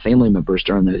meddlesome family members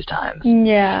during those times.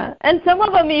 Yeah, and some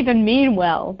of them even mean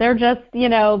well. They're just,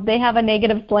 they have a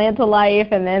negative slant to life,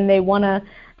 and then they want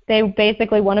They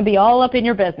basically want to be all up in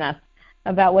your business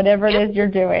about whatever it is you're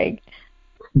doing.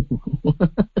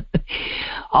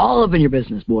 All up in your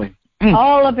business, boy.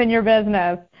 All up in your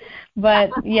business.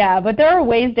 But there are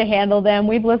ways to handle them.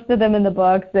 We've listed them in the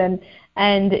books, and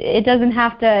it doesn't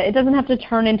have to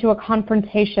turn into a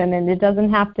confrontation, and it doesn't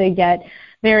have to get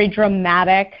very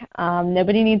dramatic.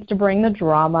 Nobody needs to bring the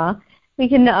drama. We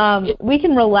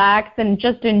can relax and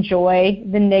just enjoy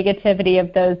the negativity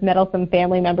of those meddlesome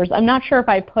family members. I'm not sure if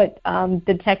I put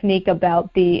the technique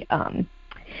about the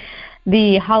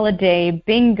holiday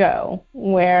bingo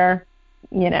where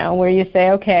you say,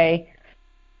 okay,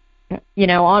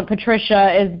 Aunt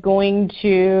Patricia is going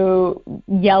to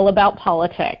yell about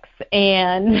politics,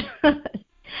 and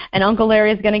and Uncle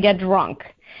Larry is going to get drunk,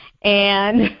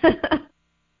 and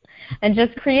and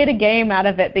just create a game out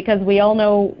of it, because we all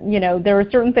know, there are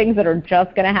certain things that are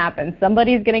just going to happen.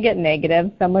 Somebody's going to get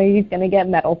negative, somebody's going to get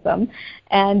meddlesome,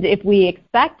 and if we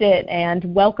expect it and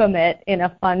welcome it in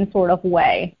a fun sort of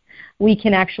way, we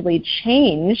can actually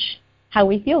change how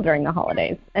we feel during the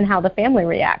holidays and how the family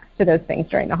reacts to those things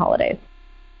during the holidays.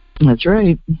 That's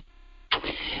right.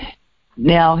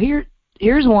 Now,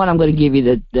 here's one I'm going to give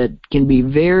you that can be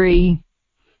very,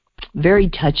 very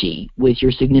touchy with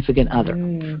your significant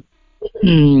other.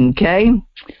 Okay?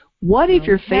 What if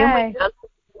your family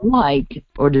doesn't like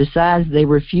or decides they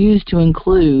refuse to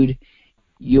include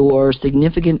your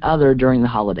significant other during the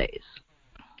holidays?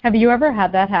 Have you ever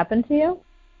had that happen to you?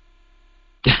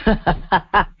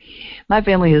 My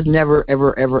family has never,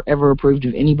 ever, ever, ever approved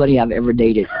of anybody I've ever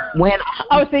dated.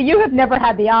 So you have never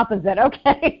had the opposite,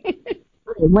 okay.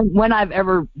 when I've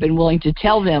ever been willing to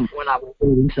tell them when I was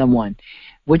dating someone,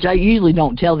 which I usually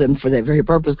don't tell them for that very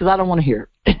purpose because I don't want to hear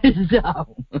it.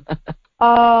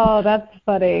 Oh, that's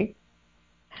funny.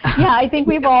 Yeah, I think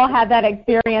we've all had that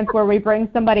experience where we bring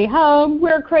somebody home,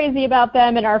 we're crazy about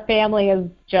them, and our family is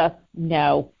just,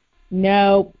 no,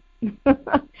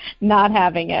 not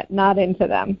having it, not into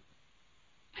them.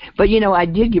 But, I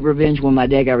did get revenge when my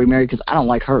dad got remarried because I don't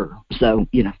like her. So,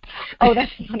 Oh,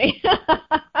 that's funny.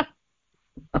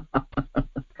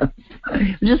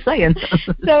 I'm just saying.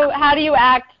 So how do you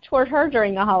act toward her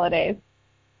during the holidays?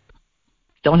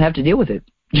 Don't have to deal with it.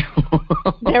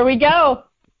 There we go.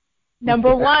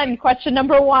 Question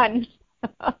number one.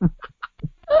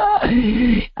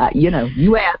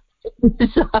 You asked.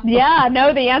 Yeah,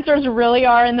 no, the answers really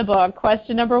are in the book.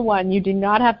 Question number one, you do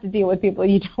not have to deal with people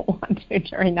you don't want to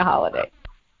during the holidays.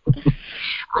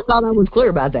 I thought I was clear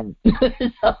about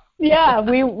that. Yeah,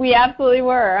 we absolutely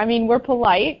were. I mean, we're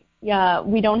polite. Yeah,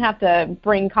 we don't have to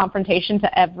bring confrontation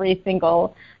to every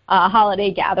single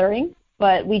holiday gathering,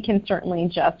 but we can certainly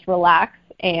just relax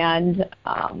and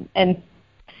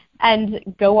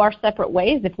go our separate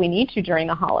ways if we need to during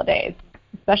the holidays,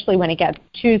 especially when it gets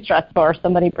too stressful or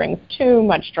somebody brings too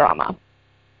much drama.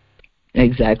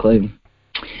 Exactly.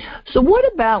 So what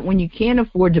about when you can't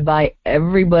afford to buy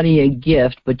everybody a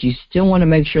gift, but you still want to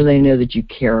make sure they know that you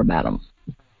care about them?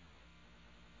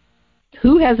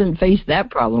 Who hasn't faced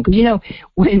that problem? Because,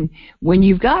 when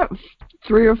you've got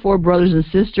 3 or 4 brothers and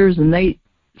sisters and they,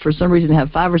 for some reason,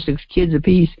 have 5 or 6 kids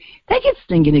apiece, that gets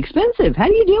stinking expensive. How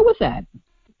do you deal with that?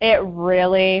 It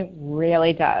really,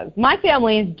 really does. My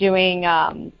family is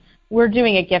we're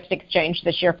doing a gift exchange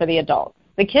this year for the adults.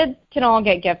 The kids can all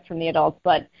get gifts from the adults,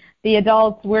 but the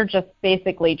adults, we're just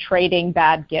basically trading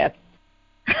bad gifts.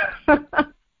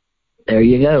 There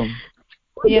you go.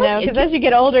 Because as you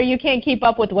get older, you can't keep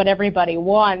up with what everybody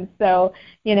wants. So,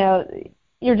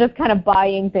 you're just kind of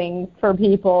buying things for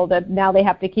people that now they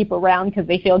have to keep around because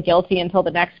they feel guilty until the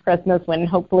next Christmas when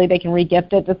hopefully they can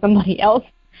re-gift it to somebody else.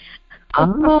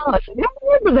 Oh, I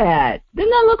remember that.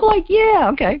 Didn't that look like,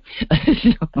 yeah, okay.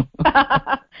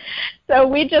 So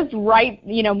we just write,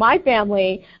 my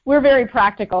family, we're very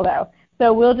practical though.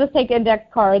 So we'll just take index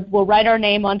cards, we'll write our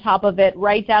name on top of it,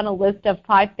 write down a list of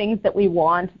 5 things that we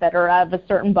want that are of a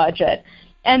certain budget,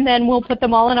 and then we'll put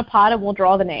them all in a pot and we'll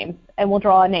draw the names, and we'll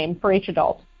draw a name for each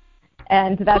adult.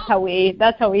 And that's how we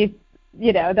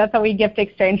gift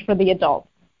exchange for the adults.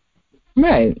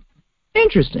 Right.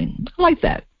 Interesting. I like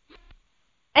that.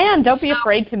 And don't be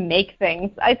afraid to make things.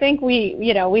 I think we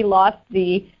lost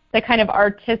the kind of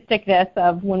artisticness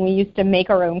of when we used to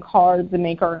make our own cards and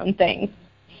make our own things.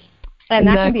 And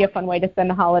that can be a fun way to spend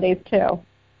the holidays, too.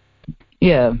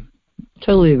 Yeah,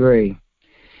 totally agree.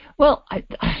 Well, I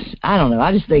don't know.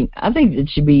 I think it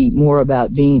should be more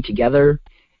about being together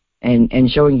and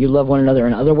showing you love one another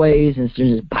in other ways instead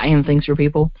of just buying things for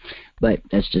people. But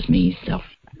that's just me, so.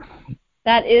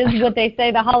 That is what they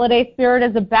say the holiday spirit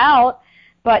is about,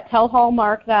 but tell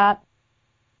Hallmark that.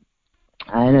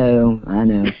 I know.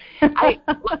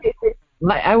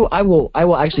 I will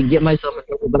actually get myself in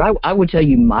trouble, but I will tell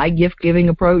you my gift giving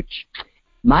approach.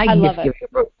 My gift giving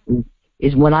approach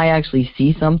is when I actually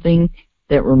see something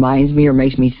that reminds me or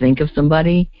makes me think of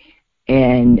somebody,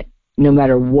 and no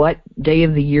matter what day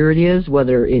of the year it is,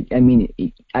 whether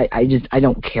I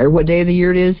don't care what day of the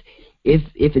year it is.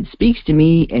 If it speaks to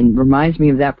me and reminds me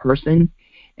of that person,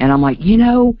 and I'm like,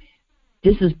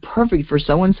 this is perfect for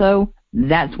so and so,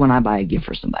 that's when I buy a gift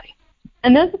for somebody.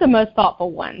 And those are the most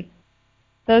thoughtful ones.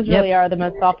 Those really are the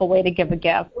most thoughtful way to give a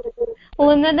gift.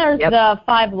 Well, and then there's the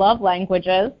 5 love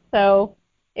languages. So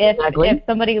if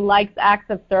somebody likes acts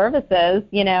of services,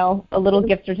 a little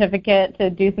gift certificate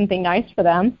to do something nice for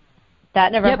them,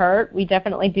 that never hurt. We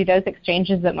definitely do those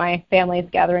exchanges at my family's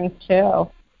gatherings too.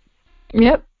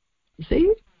 Yep.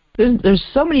 See, there's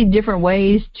so many different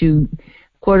ways to,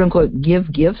 quote unquote,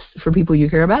 give gifts for people you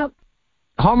care about.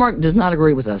 Hallmark does not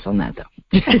agree with us on that, though.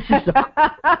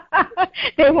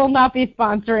 They will not be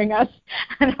sponsoring us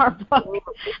in our book.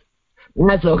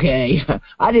 That's okay.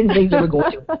 I didn't think they were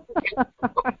going to.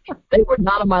 They were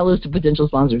not on my list of potential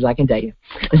sponsors, I can tell you.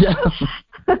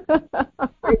 I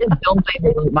just don't think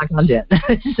they like my content.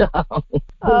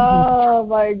 Oh,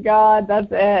 my God. That's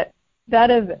it.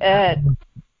 That is it.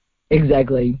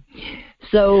 Exactly.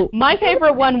 So my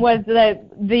favorite one was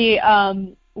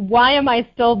the why am I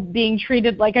still being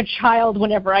treated like a child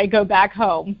whenever I go back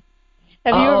home?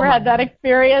 Have you ever had that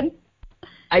experience?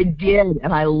 I did,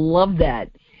 and I love that.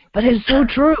 But it's so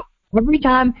true. Every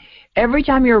time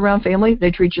you're around family,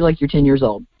 they treat you like you're 10 years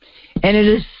old. And it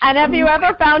is. And have you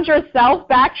ever found yourself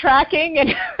backtracking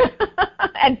and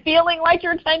and feeling like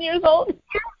you're 10 years old?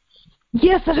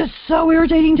 Yes, that is so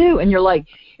irritating too. And you're like,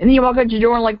 and then you walk out your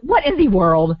door and like, what in the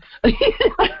world?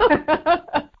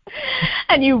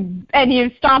 and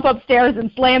you stomp upstairs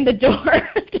and slam the door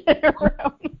to the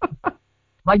room.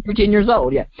 Like you're 10 years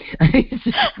old, yeah.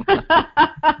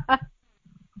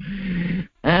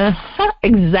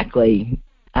 Exactly.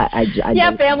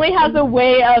 Family has a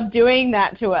way of doing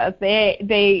that to us.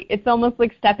 It's almost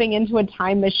like stepping into a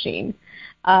time machine.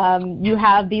 You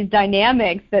have these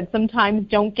dynamics that sometimes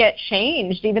don't get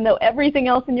changed, even though everything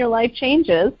else in your life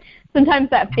changes. Sometimes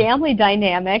that family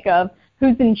dynamic of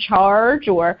who's in charge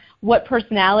or what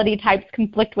personality types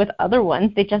conflict with other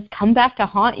ones, they just come back to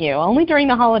haunt you, only during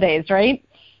the holidays, right?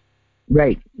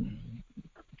 Right.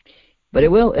 But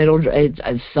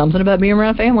it's something about being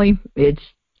around family. It's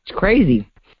crazy.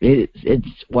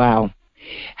 It's wow.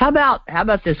 How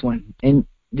about this one? And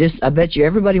this, I bet you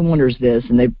everybody wonders this,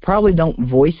 and they probably don't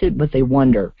voice it, but they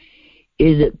wonder: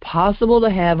 is it possible to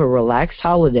have a relaxed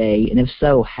holiday, and if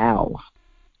so, how?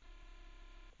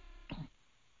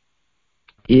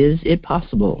 Is it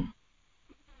possible?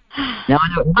 Now,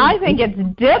 I think it's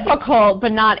difficult,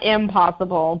 but not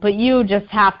impossible. But you just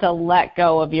have to let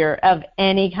go of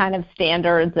any kind of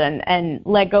standards and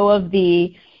let go of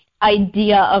the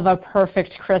idea of a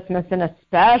perfect Christmas, and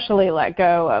especially let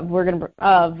go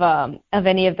of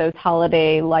any of those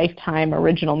holiday Lifetime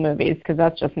original movies, because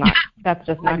that's just not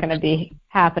going to be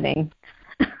happening.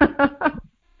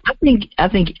 I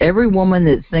think every woman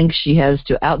that thinks she has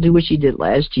to outdo what she did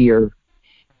last year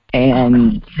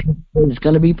and it's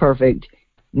going to be perfect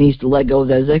needs to let go of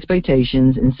those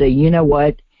expectations and say, you know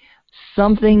what,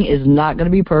 something is not going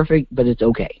to be perfect, but it's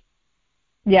okay.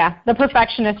 Yeah, the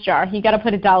perfectionist jar. You got to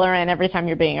put $1 in every time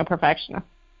you're being a perfectionist.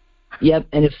 Yep,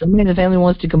 and if somebody in the family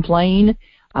wants to complain,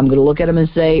 I'm going to look at them and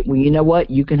say, well, you know what,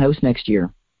 you can host next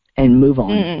year, and move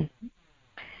on. Mm-mm.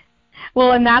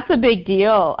 Well, and that's a big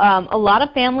deal. A lot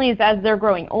of families, as they're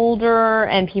growing older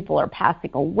and people are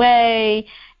passing away,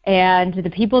 and the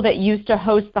people that used to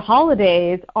host the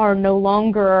holidays are no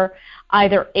longer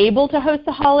either able to host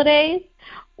the holidays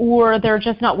or they're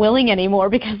just not willing anymore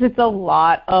because it's a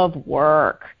lot of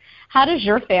work. How does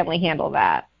your family handle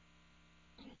that?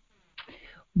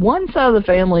 One side of the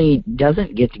family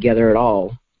doesn't get together at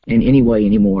all in any way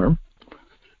anymore,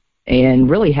 and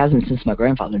really hasn't since my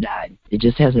grandfather died. It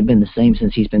just hasn't been the same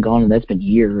since he's been gone, and that's been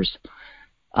years.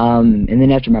 And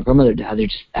then after my grandmother died,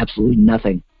 there's just absolutely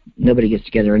nothing. Nobody gets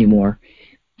together anymore.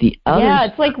 Yeah,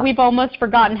 it's like we've almost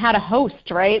forgotten how to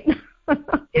host, right?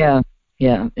 Yeah.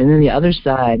 And then the other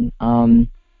side,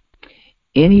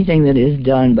 anything that is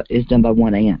done by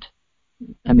one aunt.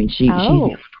 I mean, she's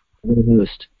the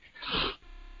host.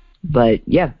 But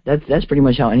yeah, that's pretty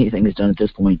much how anything is done at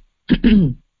this point.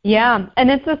 Yeah,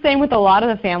 and it's the same with a lot of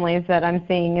the families that I'm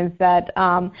seeing, is that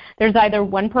there's either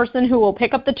one person who will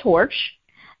pick up the torch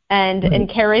and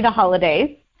carry the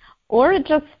holidays, or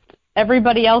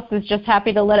everybody else is just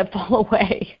happy to let it fall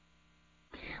away.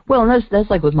 Well, and that's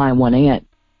like with my one aunt,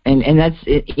 and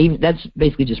that's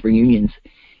basically just reunions.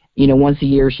 once a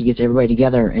year she gets everybody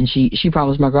together, and she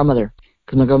promised my grandmother,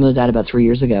 because my grandmother died about 3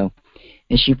 years ago,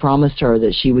 and she promised her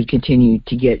that she would continue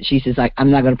to get. She says,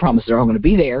 I'm not going to promise they're all going to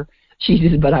be there. She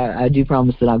says, but I do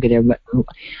promise that I'll get everybody.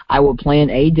 I will plan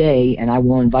a day, and I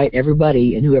will invite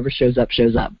everybody, and whoever shows up,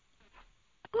 shows up.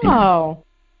 Oh.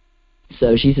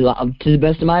 So she says, to the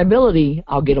best of my ability,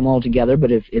 I'll get them all together.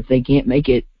 But if they can't make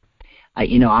it, I'm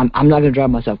not going to drive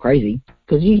myself crazy,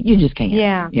 because you just can't.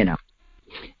 Yeah.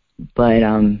 But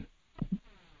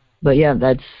yeah,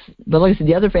 but like I said,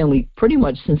 the other family, pretty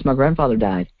much since my grandfather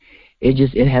died,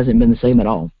 it hasn't been the same at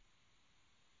all.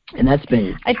 And that's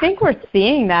been. I think we're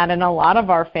seeing that in a lot of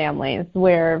our families,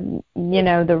 where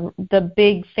the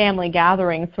big family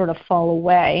gatherings sort of fall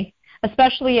away,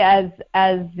 especially as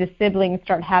the siblings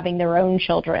start having their own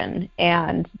children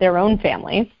and their own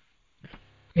families.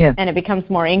 Yeah. And it becomes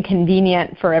more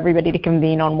inconvenient for everybody to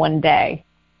convene on one day.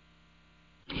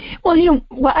 Well,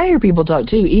 I hear people talk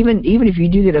too. Even if you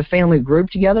do get a family group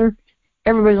together,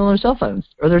 everybody's on their cell phones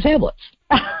or their tablets.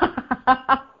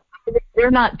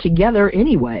 They're not together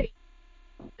anyway.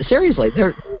 Seriously,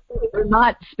 they're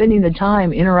not spending the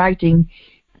time interacting.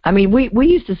 I mean, we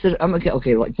used to sit.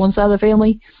 Okay, like one side of the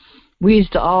family, we'd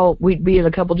be at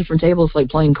a couple different tables, like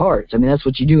playing cards. I mean, that's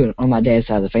what you do on my dad's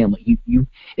side of the family. You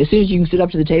as soon as you can sit up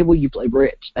to the table, you play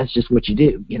bridge. That's just what you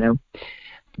do,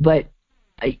 But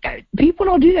people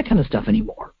don't do that kind of stuff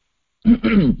anymore.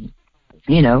 Everybody.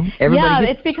 Yeah,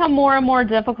 it's become more and more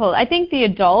difficult. I think the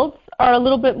adults are a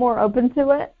little bit more open to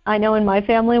it. I know in my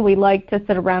family we like to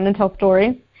sit around and tell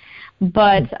stories,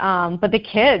 but the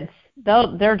kids,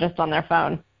 they're just on their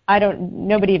phone.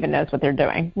 Nobody even knows what they're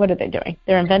doing. What are they doing?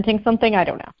 They're inventing something? I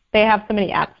don't know. They have so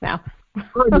many apps now.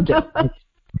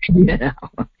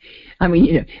 I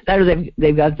mean, that or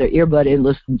they've got their earbud in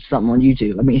listening to something on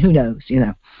YouTube. I mean, who knows,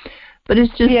 But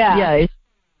it's just, it's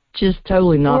just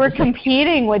totally not. We're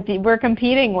competing with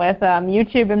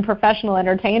YouTube and professional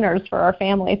entertainers for our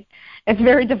families. It's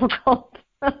very difficult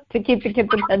to keep the kids'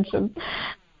 attention.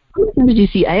 Sometimes you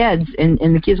see ads, and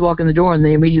the kids walk in the door, and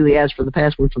they immediately ask for the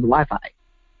password for the Wi-Fi.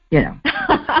 Yeah,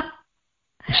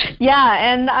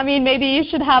 and I mean, maybe you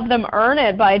should have them earn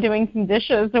it by doing some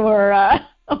dishes or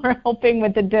helping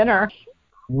with the dinner.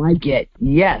 Like it.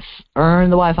 Yes. Earn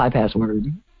the Wi-Fi password.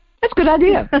 That's a good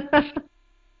idea.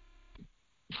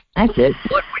 That's it.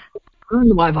 Earn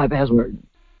the Wi-Fi password.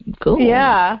 Cool.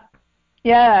 Yeah.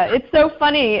 Yeah. It's so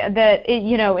funny that it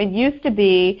used to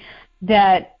be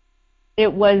that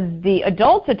it was the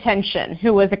adults' attention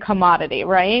who was a commodity,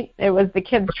 right? It was the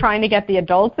kids trying to get the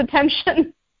adults'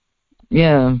 attention.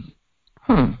 Yeah.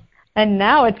 And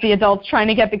now it's the adults trying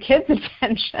to get the kids'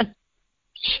 attention.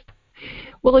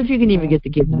 Well, if you can even get the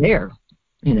kids there,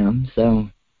 so.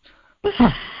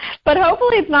 Huh. But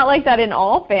hopefully it's not like that in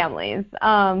all families.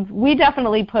 We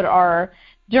definitely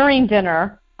during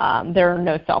dinner, there are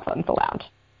no cell phones allowed.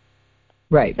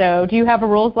 Right. So do you have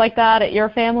rules like that at your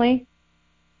family?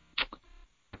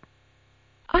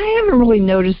 I haven't really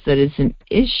noticed that it's an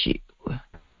issue.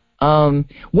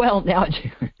 Well, now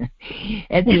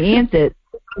at the aunt that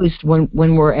host,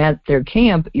 when we're at their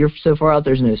camp, you're so far out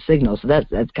there's no signal, so that's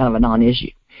kind of a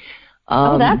non-issue.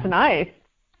 That's nice.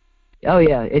 Oh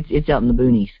yeah, it's out in the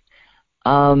boonies.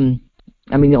 I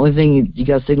mean, the only thing you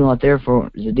got a signal out there for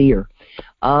is a deer.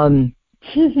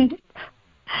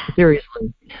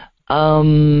 Seriously.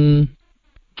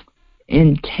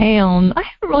 In town, I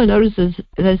haven't really noticed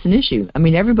that's an issue. I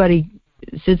mean, everybody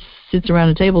sits around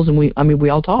the tables, and we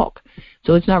all talk,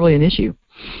 so it's not really an issue,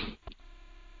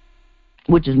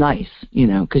 which is nice,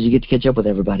 because you get to catch up with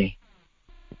everybody.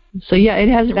 So yeah, it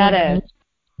hasn't. That really is.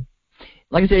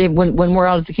 Like I said, when we're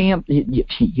out at the camp, you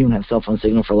don't have cell phone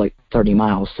signal for like 30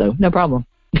 miles, so no problem.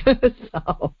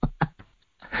 So.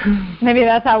 Maybe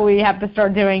that's how we have to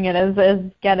start doing it,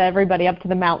 is get everybody up to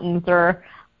the mountains or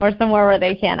somewhere where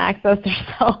they can't access their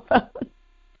cell phones.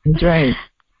 That's right.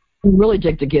 Really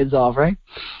tick the kids off, right?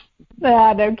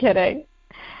 Yeah, no kidding.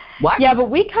 What? Yeah, but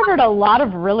we covered a lot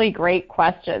of really great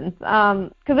questions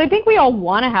because I think we all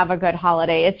want to have a good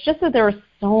holiday. It's just that there are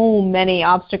so many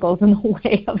obstacles in the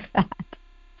way of that.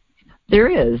 There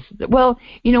is. Well,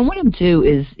 one of them,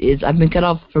 too, is I've been cut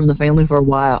off from the family for a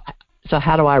while, so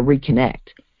how do I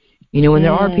reconnect? And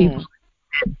there are people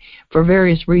that, for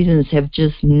various reasons, have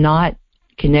just not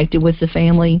connected with the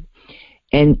family,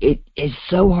 and it is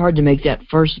so hard to make that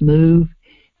first move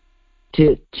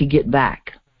to get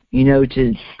back,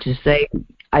 to say,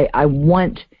 I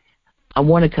want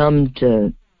to come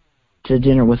to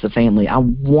dinner with the family. I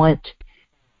want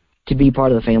to be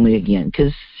part of the family again,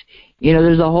 because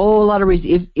there's a whole lot of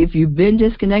reasons. If you've been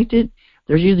disconnected,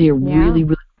 there's usually a really,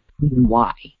 really reason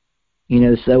why.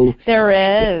 So there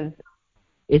is.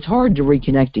 it's hard to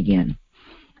reconnect again.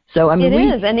 So I mean,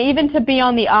 it is, and even to be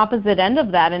on the opposite end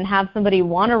of that and have somebody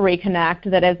want to reconnect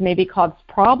that has maybe caused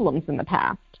problems in the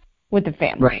past with the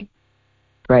family.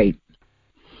 Right.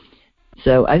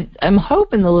 So I'm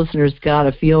hoping the listeners got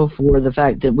a feel for the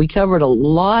fact that we covered a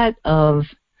lot of,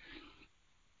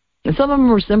 and some of them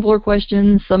were simpler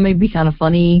questions, some may be kind of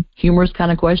funny, humorous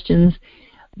kind of questions,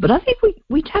 but I think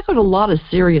we tackled a lot of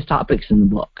serious topics in the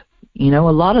book. A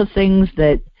lot of things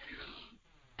that,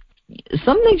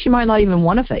 some things you might not even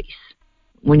want to face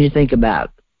when you think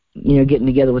about, getting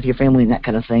together with your family and that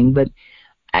kind of thing. But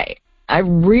I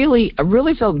really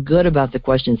felt good about the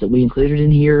questions that we included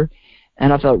in here,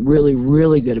 and I felt really,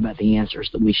 really good about the answers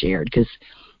that we shared because,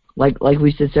 like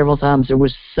we said several times, there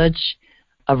was such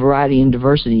a variety and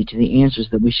diversity to the answers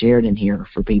that we shared in here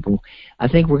for people. I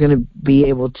think we're going to be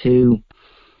able to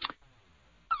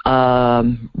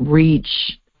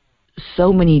reach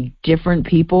so many different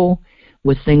people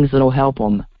with things that will help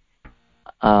them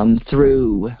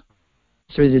through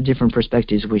the different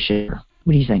perspectives we share.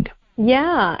 What do you think?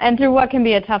 Yeah, and through what can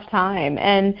be a tough time.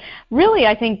 And really,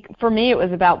 I think for me it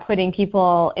was about putting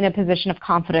people in a position of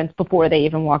confidence before they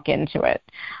even walk into it.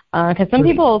 Because some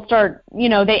people start,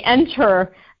 they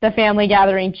enter the family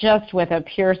gathering just with a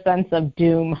pure sense of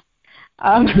doom.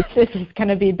 This is going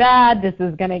to be bad, this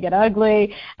is going to get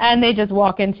ugly, and they just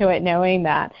walk into it knowing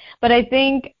that. But I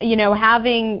think,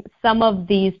 having some of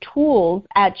these tools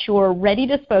at your ready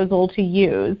disposal to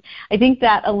use, I think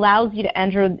that allows you to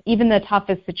enter even the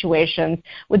toughest situations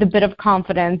with a bit of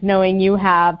confidence, knowing you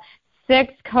have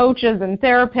 6 coaches and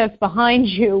therapists behind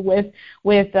you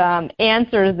with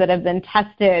answers that have been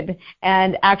tested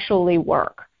and actually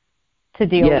work to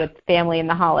deal with family in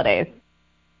the holidays.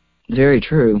 Very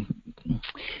true.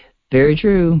 Very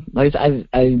true. Like I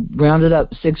rounded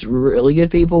up 6 really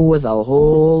good people with a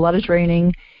whole lot of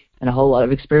training and a whole lot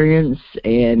of experience,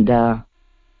 and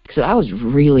so I was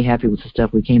really happy with the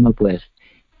stuff we came up with.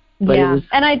 But and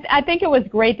I think it was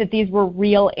great that these were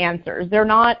real answers. They're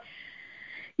not,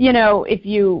 they're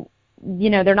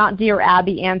not Dear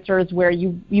Abby answers where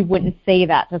you wouldn't say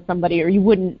that to somebody, or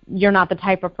you're not the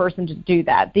type of person to do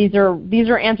that. These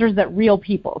are answers that real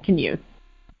people can use,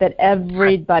 that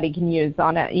everybody can use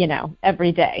on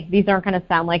every day. These aren't going to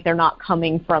sound like they're not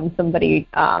coming from somebody,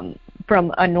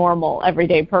 from a normal,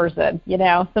 everyday person.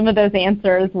 Some of those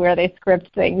answers where they script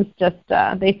things just,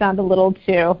 they sound a little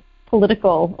too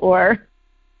political or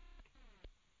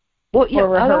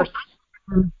rehearsed.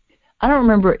 I don't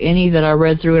remember any that I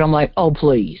read through it. I'm like, oh,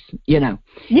 please, Yeah.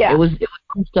 It was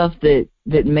some stuff that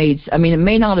made, it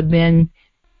may not have been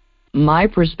my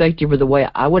perspective or the way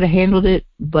I would have handled it,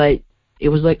 but it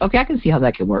was like, okay, I can see how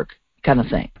that could work, kind of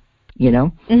thing,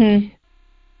 Mm-hmm.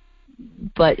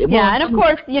 But and of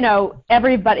course,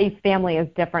 everybody's family is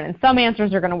different, and some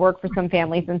answers are going to work for some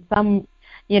families, and some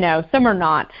are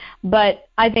not. But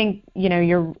I think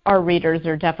our readers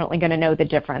are definitely going to know the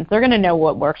difference. They're going to know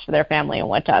what works for their family and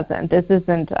what doesn't. This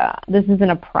isn't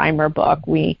a primer book.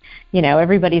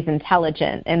 Everybody's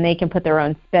intelligent and they can put their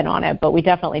own spin on it. But we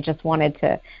definitely just wanted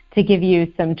to give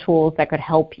you some tools that could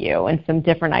help you and some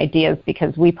different ideas,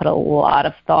 because we put a lot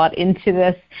of thought into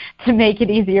this to make it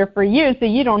easier for you, so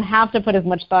you don't have to put as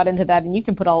much thought into that, and you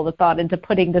can put all the thought into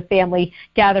putting the family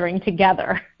gathering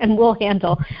together, and we'll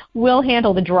handle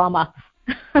the drama.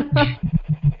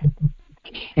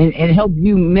 and help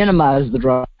you minimize the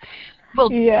drama. Well,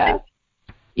 too,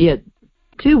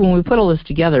 when we put all this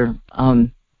together, I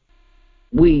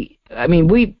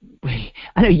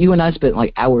know you and I spent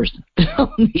like hours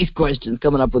on these questions,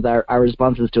 coming up with our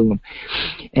responses to them,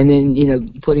 and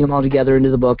then putting them all together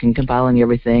into the book and compiling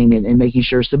everything and making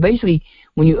sure. So basically,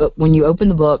 when you open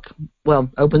the book, or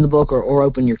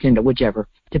open your Kindle, whichever,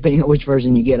 depending on which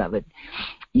version you get of it,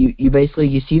 you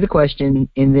basically see the question,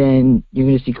 and then you're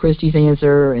going to see Christy's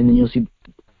answer, and then you'll see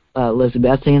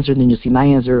Elizabeth's answer, and then you'll see my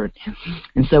answer,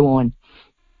 and so on.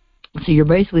 So you're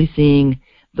basically seeing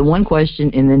the one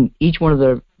question and then each one of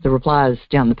the replies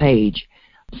down the page.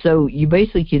 So you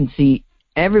basically can see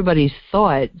everybody's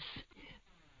thoughts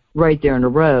right there in a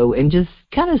row and just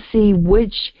kind of see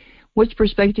which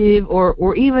perspective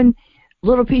or even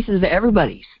little pieces of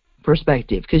everybody's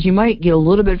perspective, because you might get a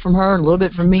little bit from her, a little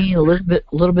bit from me, a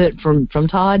little bit from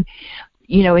Todd,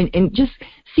 and just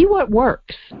see what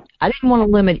works. I didn't want to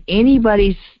limit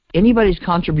anybody's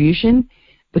contribution,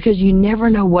 because you never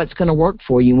know what's going to work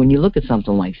for you when you look at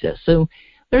something like this. So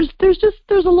there's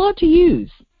a lot to use,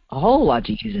 a whole lot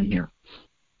to use in here.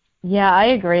 Yeah, I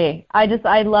agree. I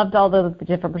loved all those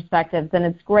different perspectives, and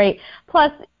it's great.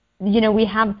 Plus, we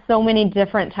have so many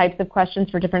different types of questions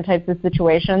for different types of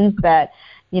situations that,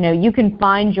 you can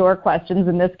find your questions,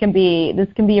 and this can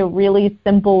be a really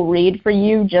simple read for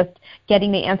you, just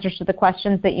getting the answers to the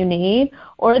questions that you need,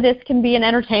 or this can be an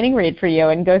entertaining read for you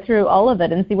and go through all of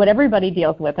it and see what everybody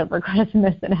deals with over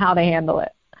Christmas and how to handle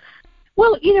it.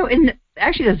 Well, and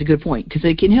actually that's a good point, because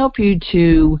it can help you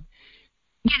to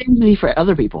get empathy for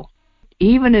other people.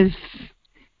 Even if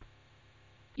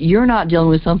you're not dealing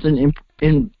with something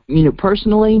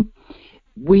personally,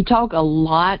 we talk a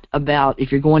lot about,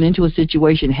 if you're going into a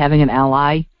situation, having an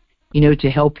ally, to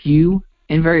help you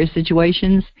in various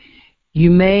situations.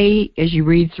 You may, as you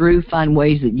read through, find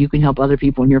ways that you can help other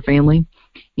people in your family.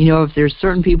 If there's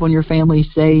certain people in your family,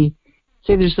 say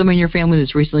there's someone in your family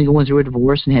that's recently going through a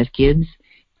divorce and has kids,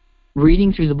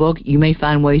 reading through the book, you may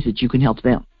find ways that you can help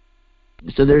them.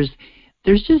 So there's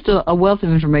just a wealth of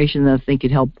information that I think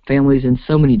could help families in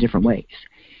so many different ways.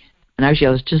 And actually,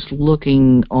 I was just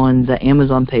looking on the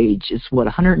Amazon page. It's about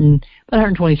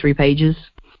 123 pages.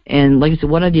 And like I said,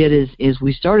 what I did is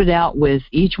we started out with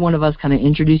each one of us kind of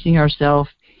introducing ourselves,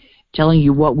 telling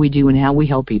you what we do and how we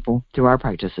help people through our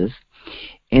practices.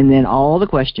 And then all the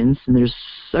questions, and there's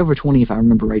over 20 if I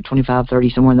remember right, 25, 30,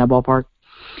 somewhere in that ballpark.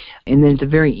 And then at the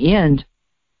very end,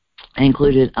 I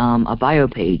included a bio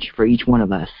page for each one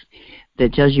of us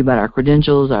that tells you about our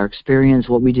credentials, our experience,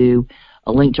 what we do,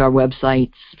 a link to our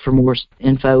websites for more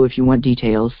info if you want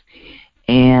details,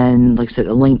 and like I said,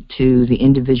 a link to the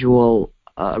individual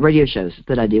radio shows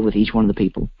that I did with each one of the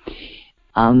people.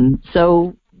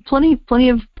 So plenty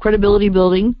of credibility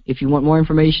building if you want more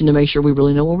information to make sure we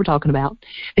really know what we're talking about.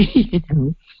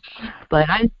 But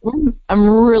I'm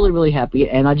really, really happy,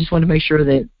 and I just wanted to make sure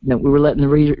that we were letting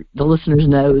the listeners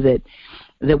know that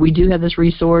we do have this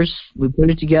resource. We put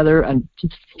it together, and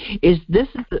this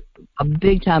is a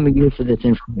big time of year for this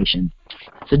information.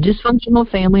 So, Dysfunctional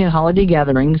Family and Holiday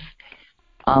Gatherings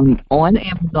on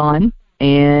Amazon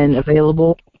and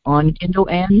available on Kindle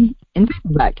and in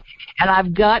paperback. And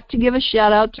I've got to give a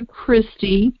shout out to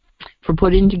Christy for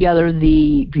putting together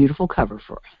the beautiful cover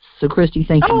for us. So, Christy,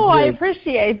 thank you. Oh, I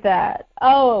appreciate that.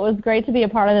 Oh, it was great to be a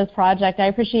part of this project. I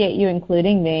appreciate you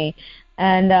including me.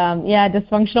 And,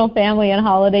 Dysfunctional Family and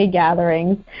Holiday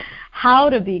Gatherings, how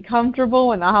to be comfortable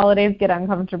when the holidays get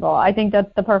uncomfortable. I think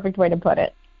that's the perfect way to put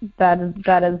it. That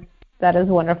is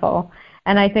wonderful.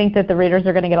 And I think that the readers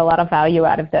are going to get a lot of value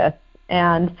out of this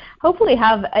and hopefully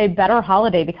have a better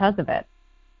holiday because of it.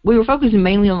 We were focusing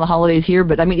mainly on the holidays here,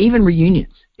 but, even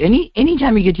reunions.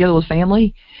 Anytime you get together with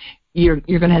family, you're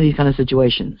going to have these kind of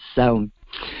situations. So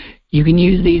you can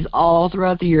use these all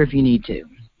throughout the year if you need to.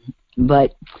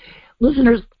 But,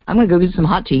 listeners, I'm going to go get some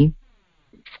hot tea.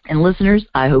 And, listeners,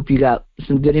 I hope you got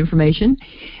some good information.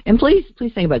 And please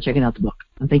think about checking out the book.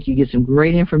 I think you get some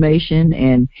great information,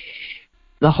 and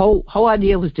the whole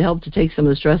idea was to help to take some of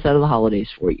the stress out of the holidays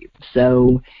for you.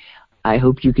 So I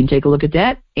hope you can take a look at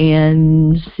that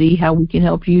and see how we can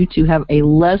help you to have a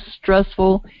less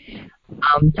stressful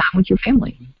time with your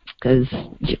family. Because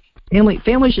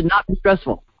family should not be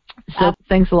stressful. So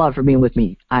thanks a lot for being with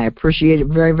me. I appreciate it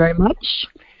very, very much.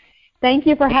 Thank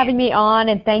you for having me on,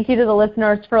 and thank you to the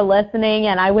listeners for listening.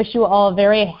 And I wish you all a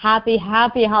very happy,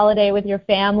 happy holiday with your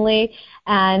family.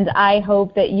 And I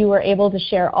hope that you were able to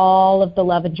share all of the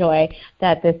love and joy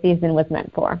that this season was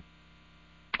meant for.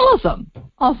 Awesome.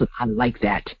 I like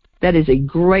that. That is a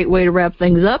great way to wrap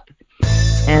things up.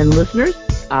 And listeners,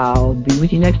 I'll be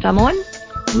with you next time on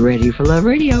Ready for Love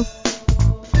Radio.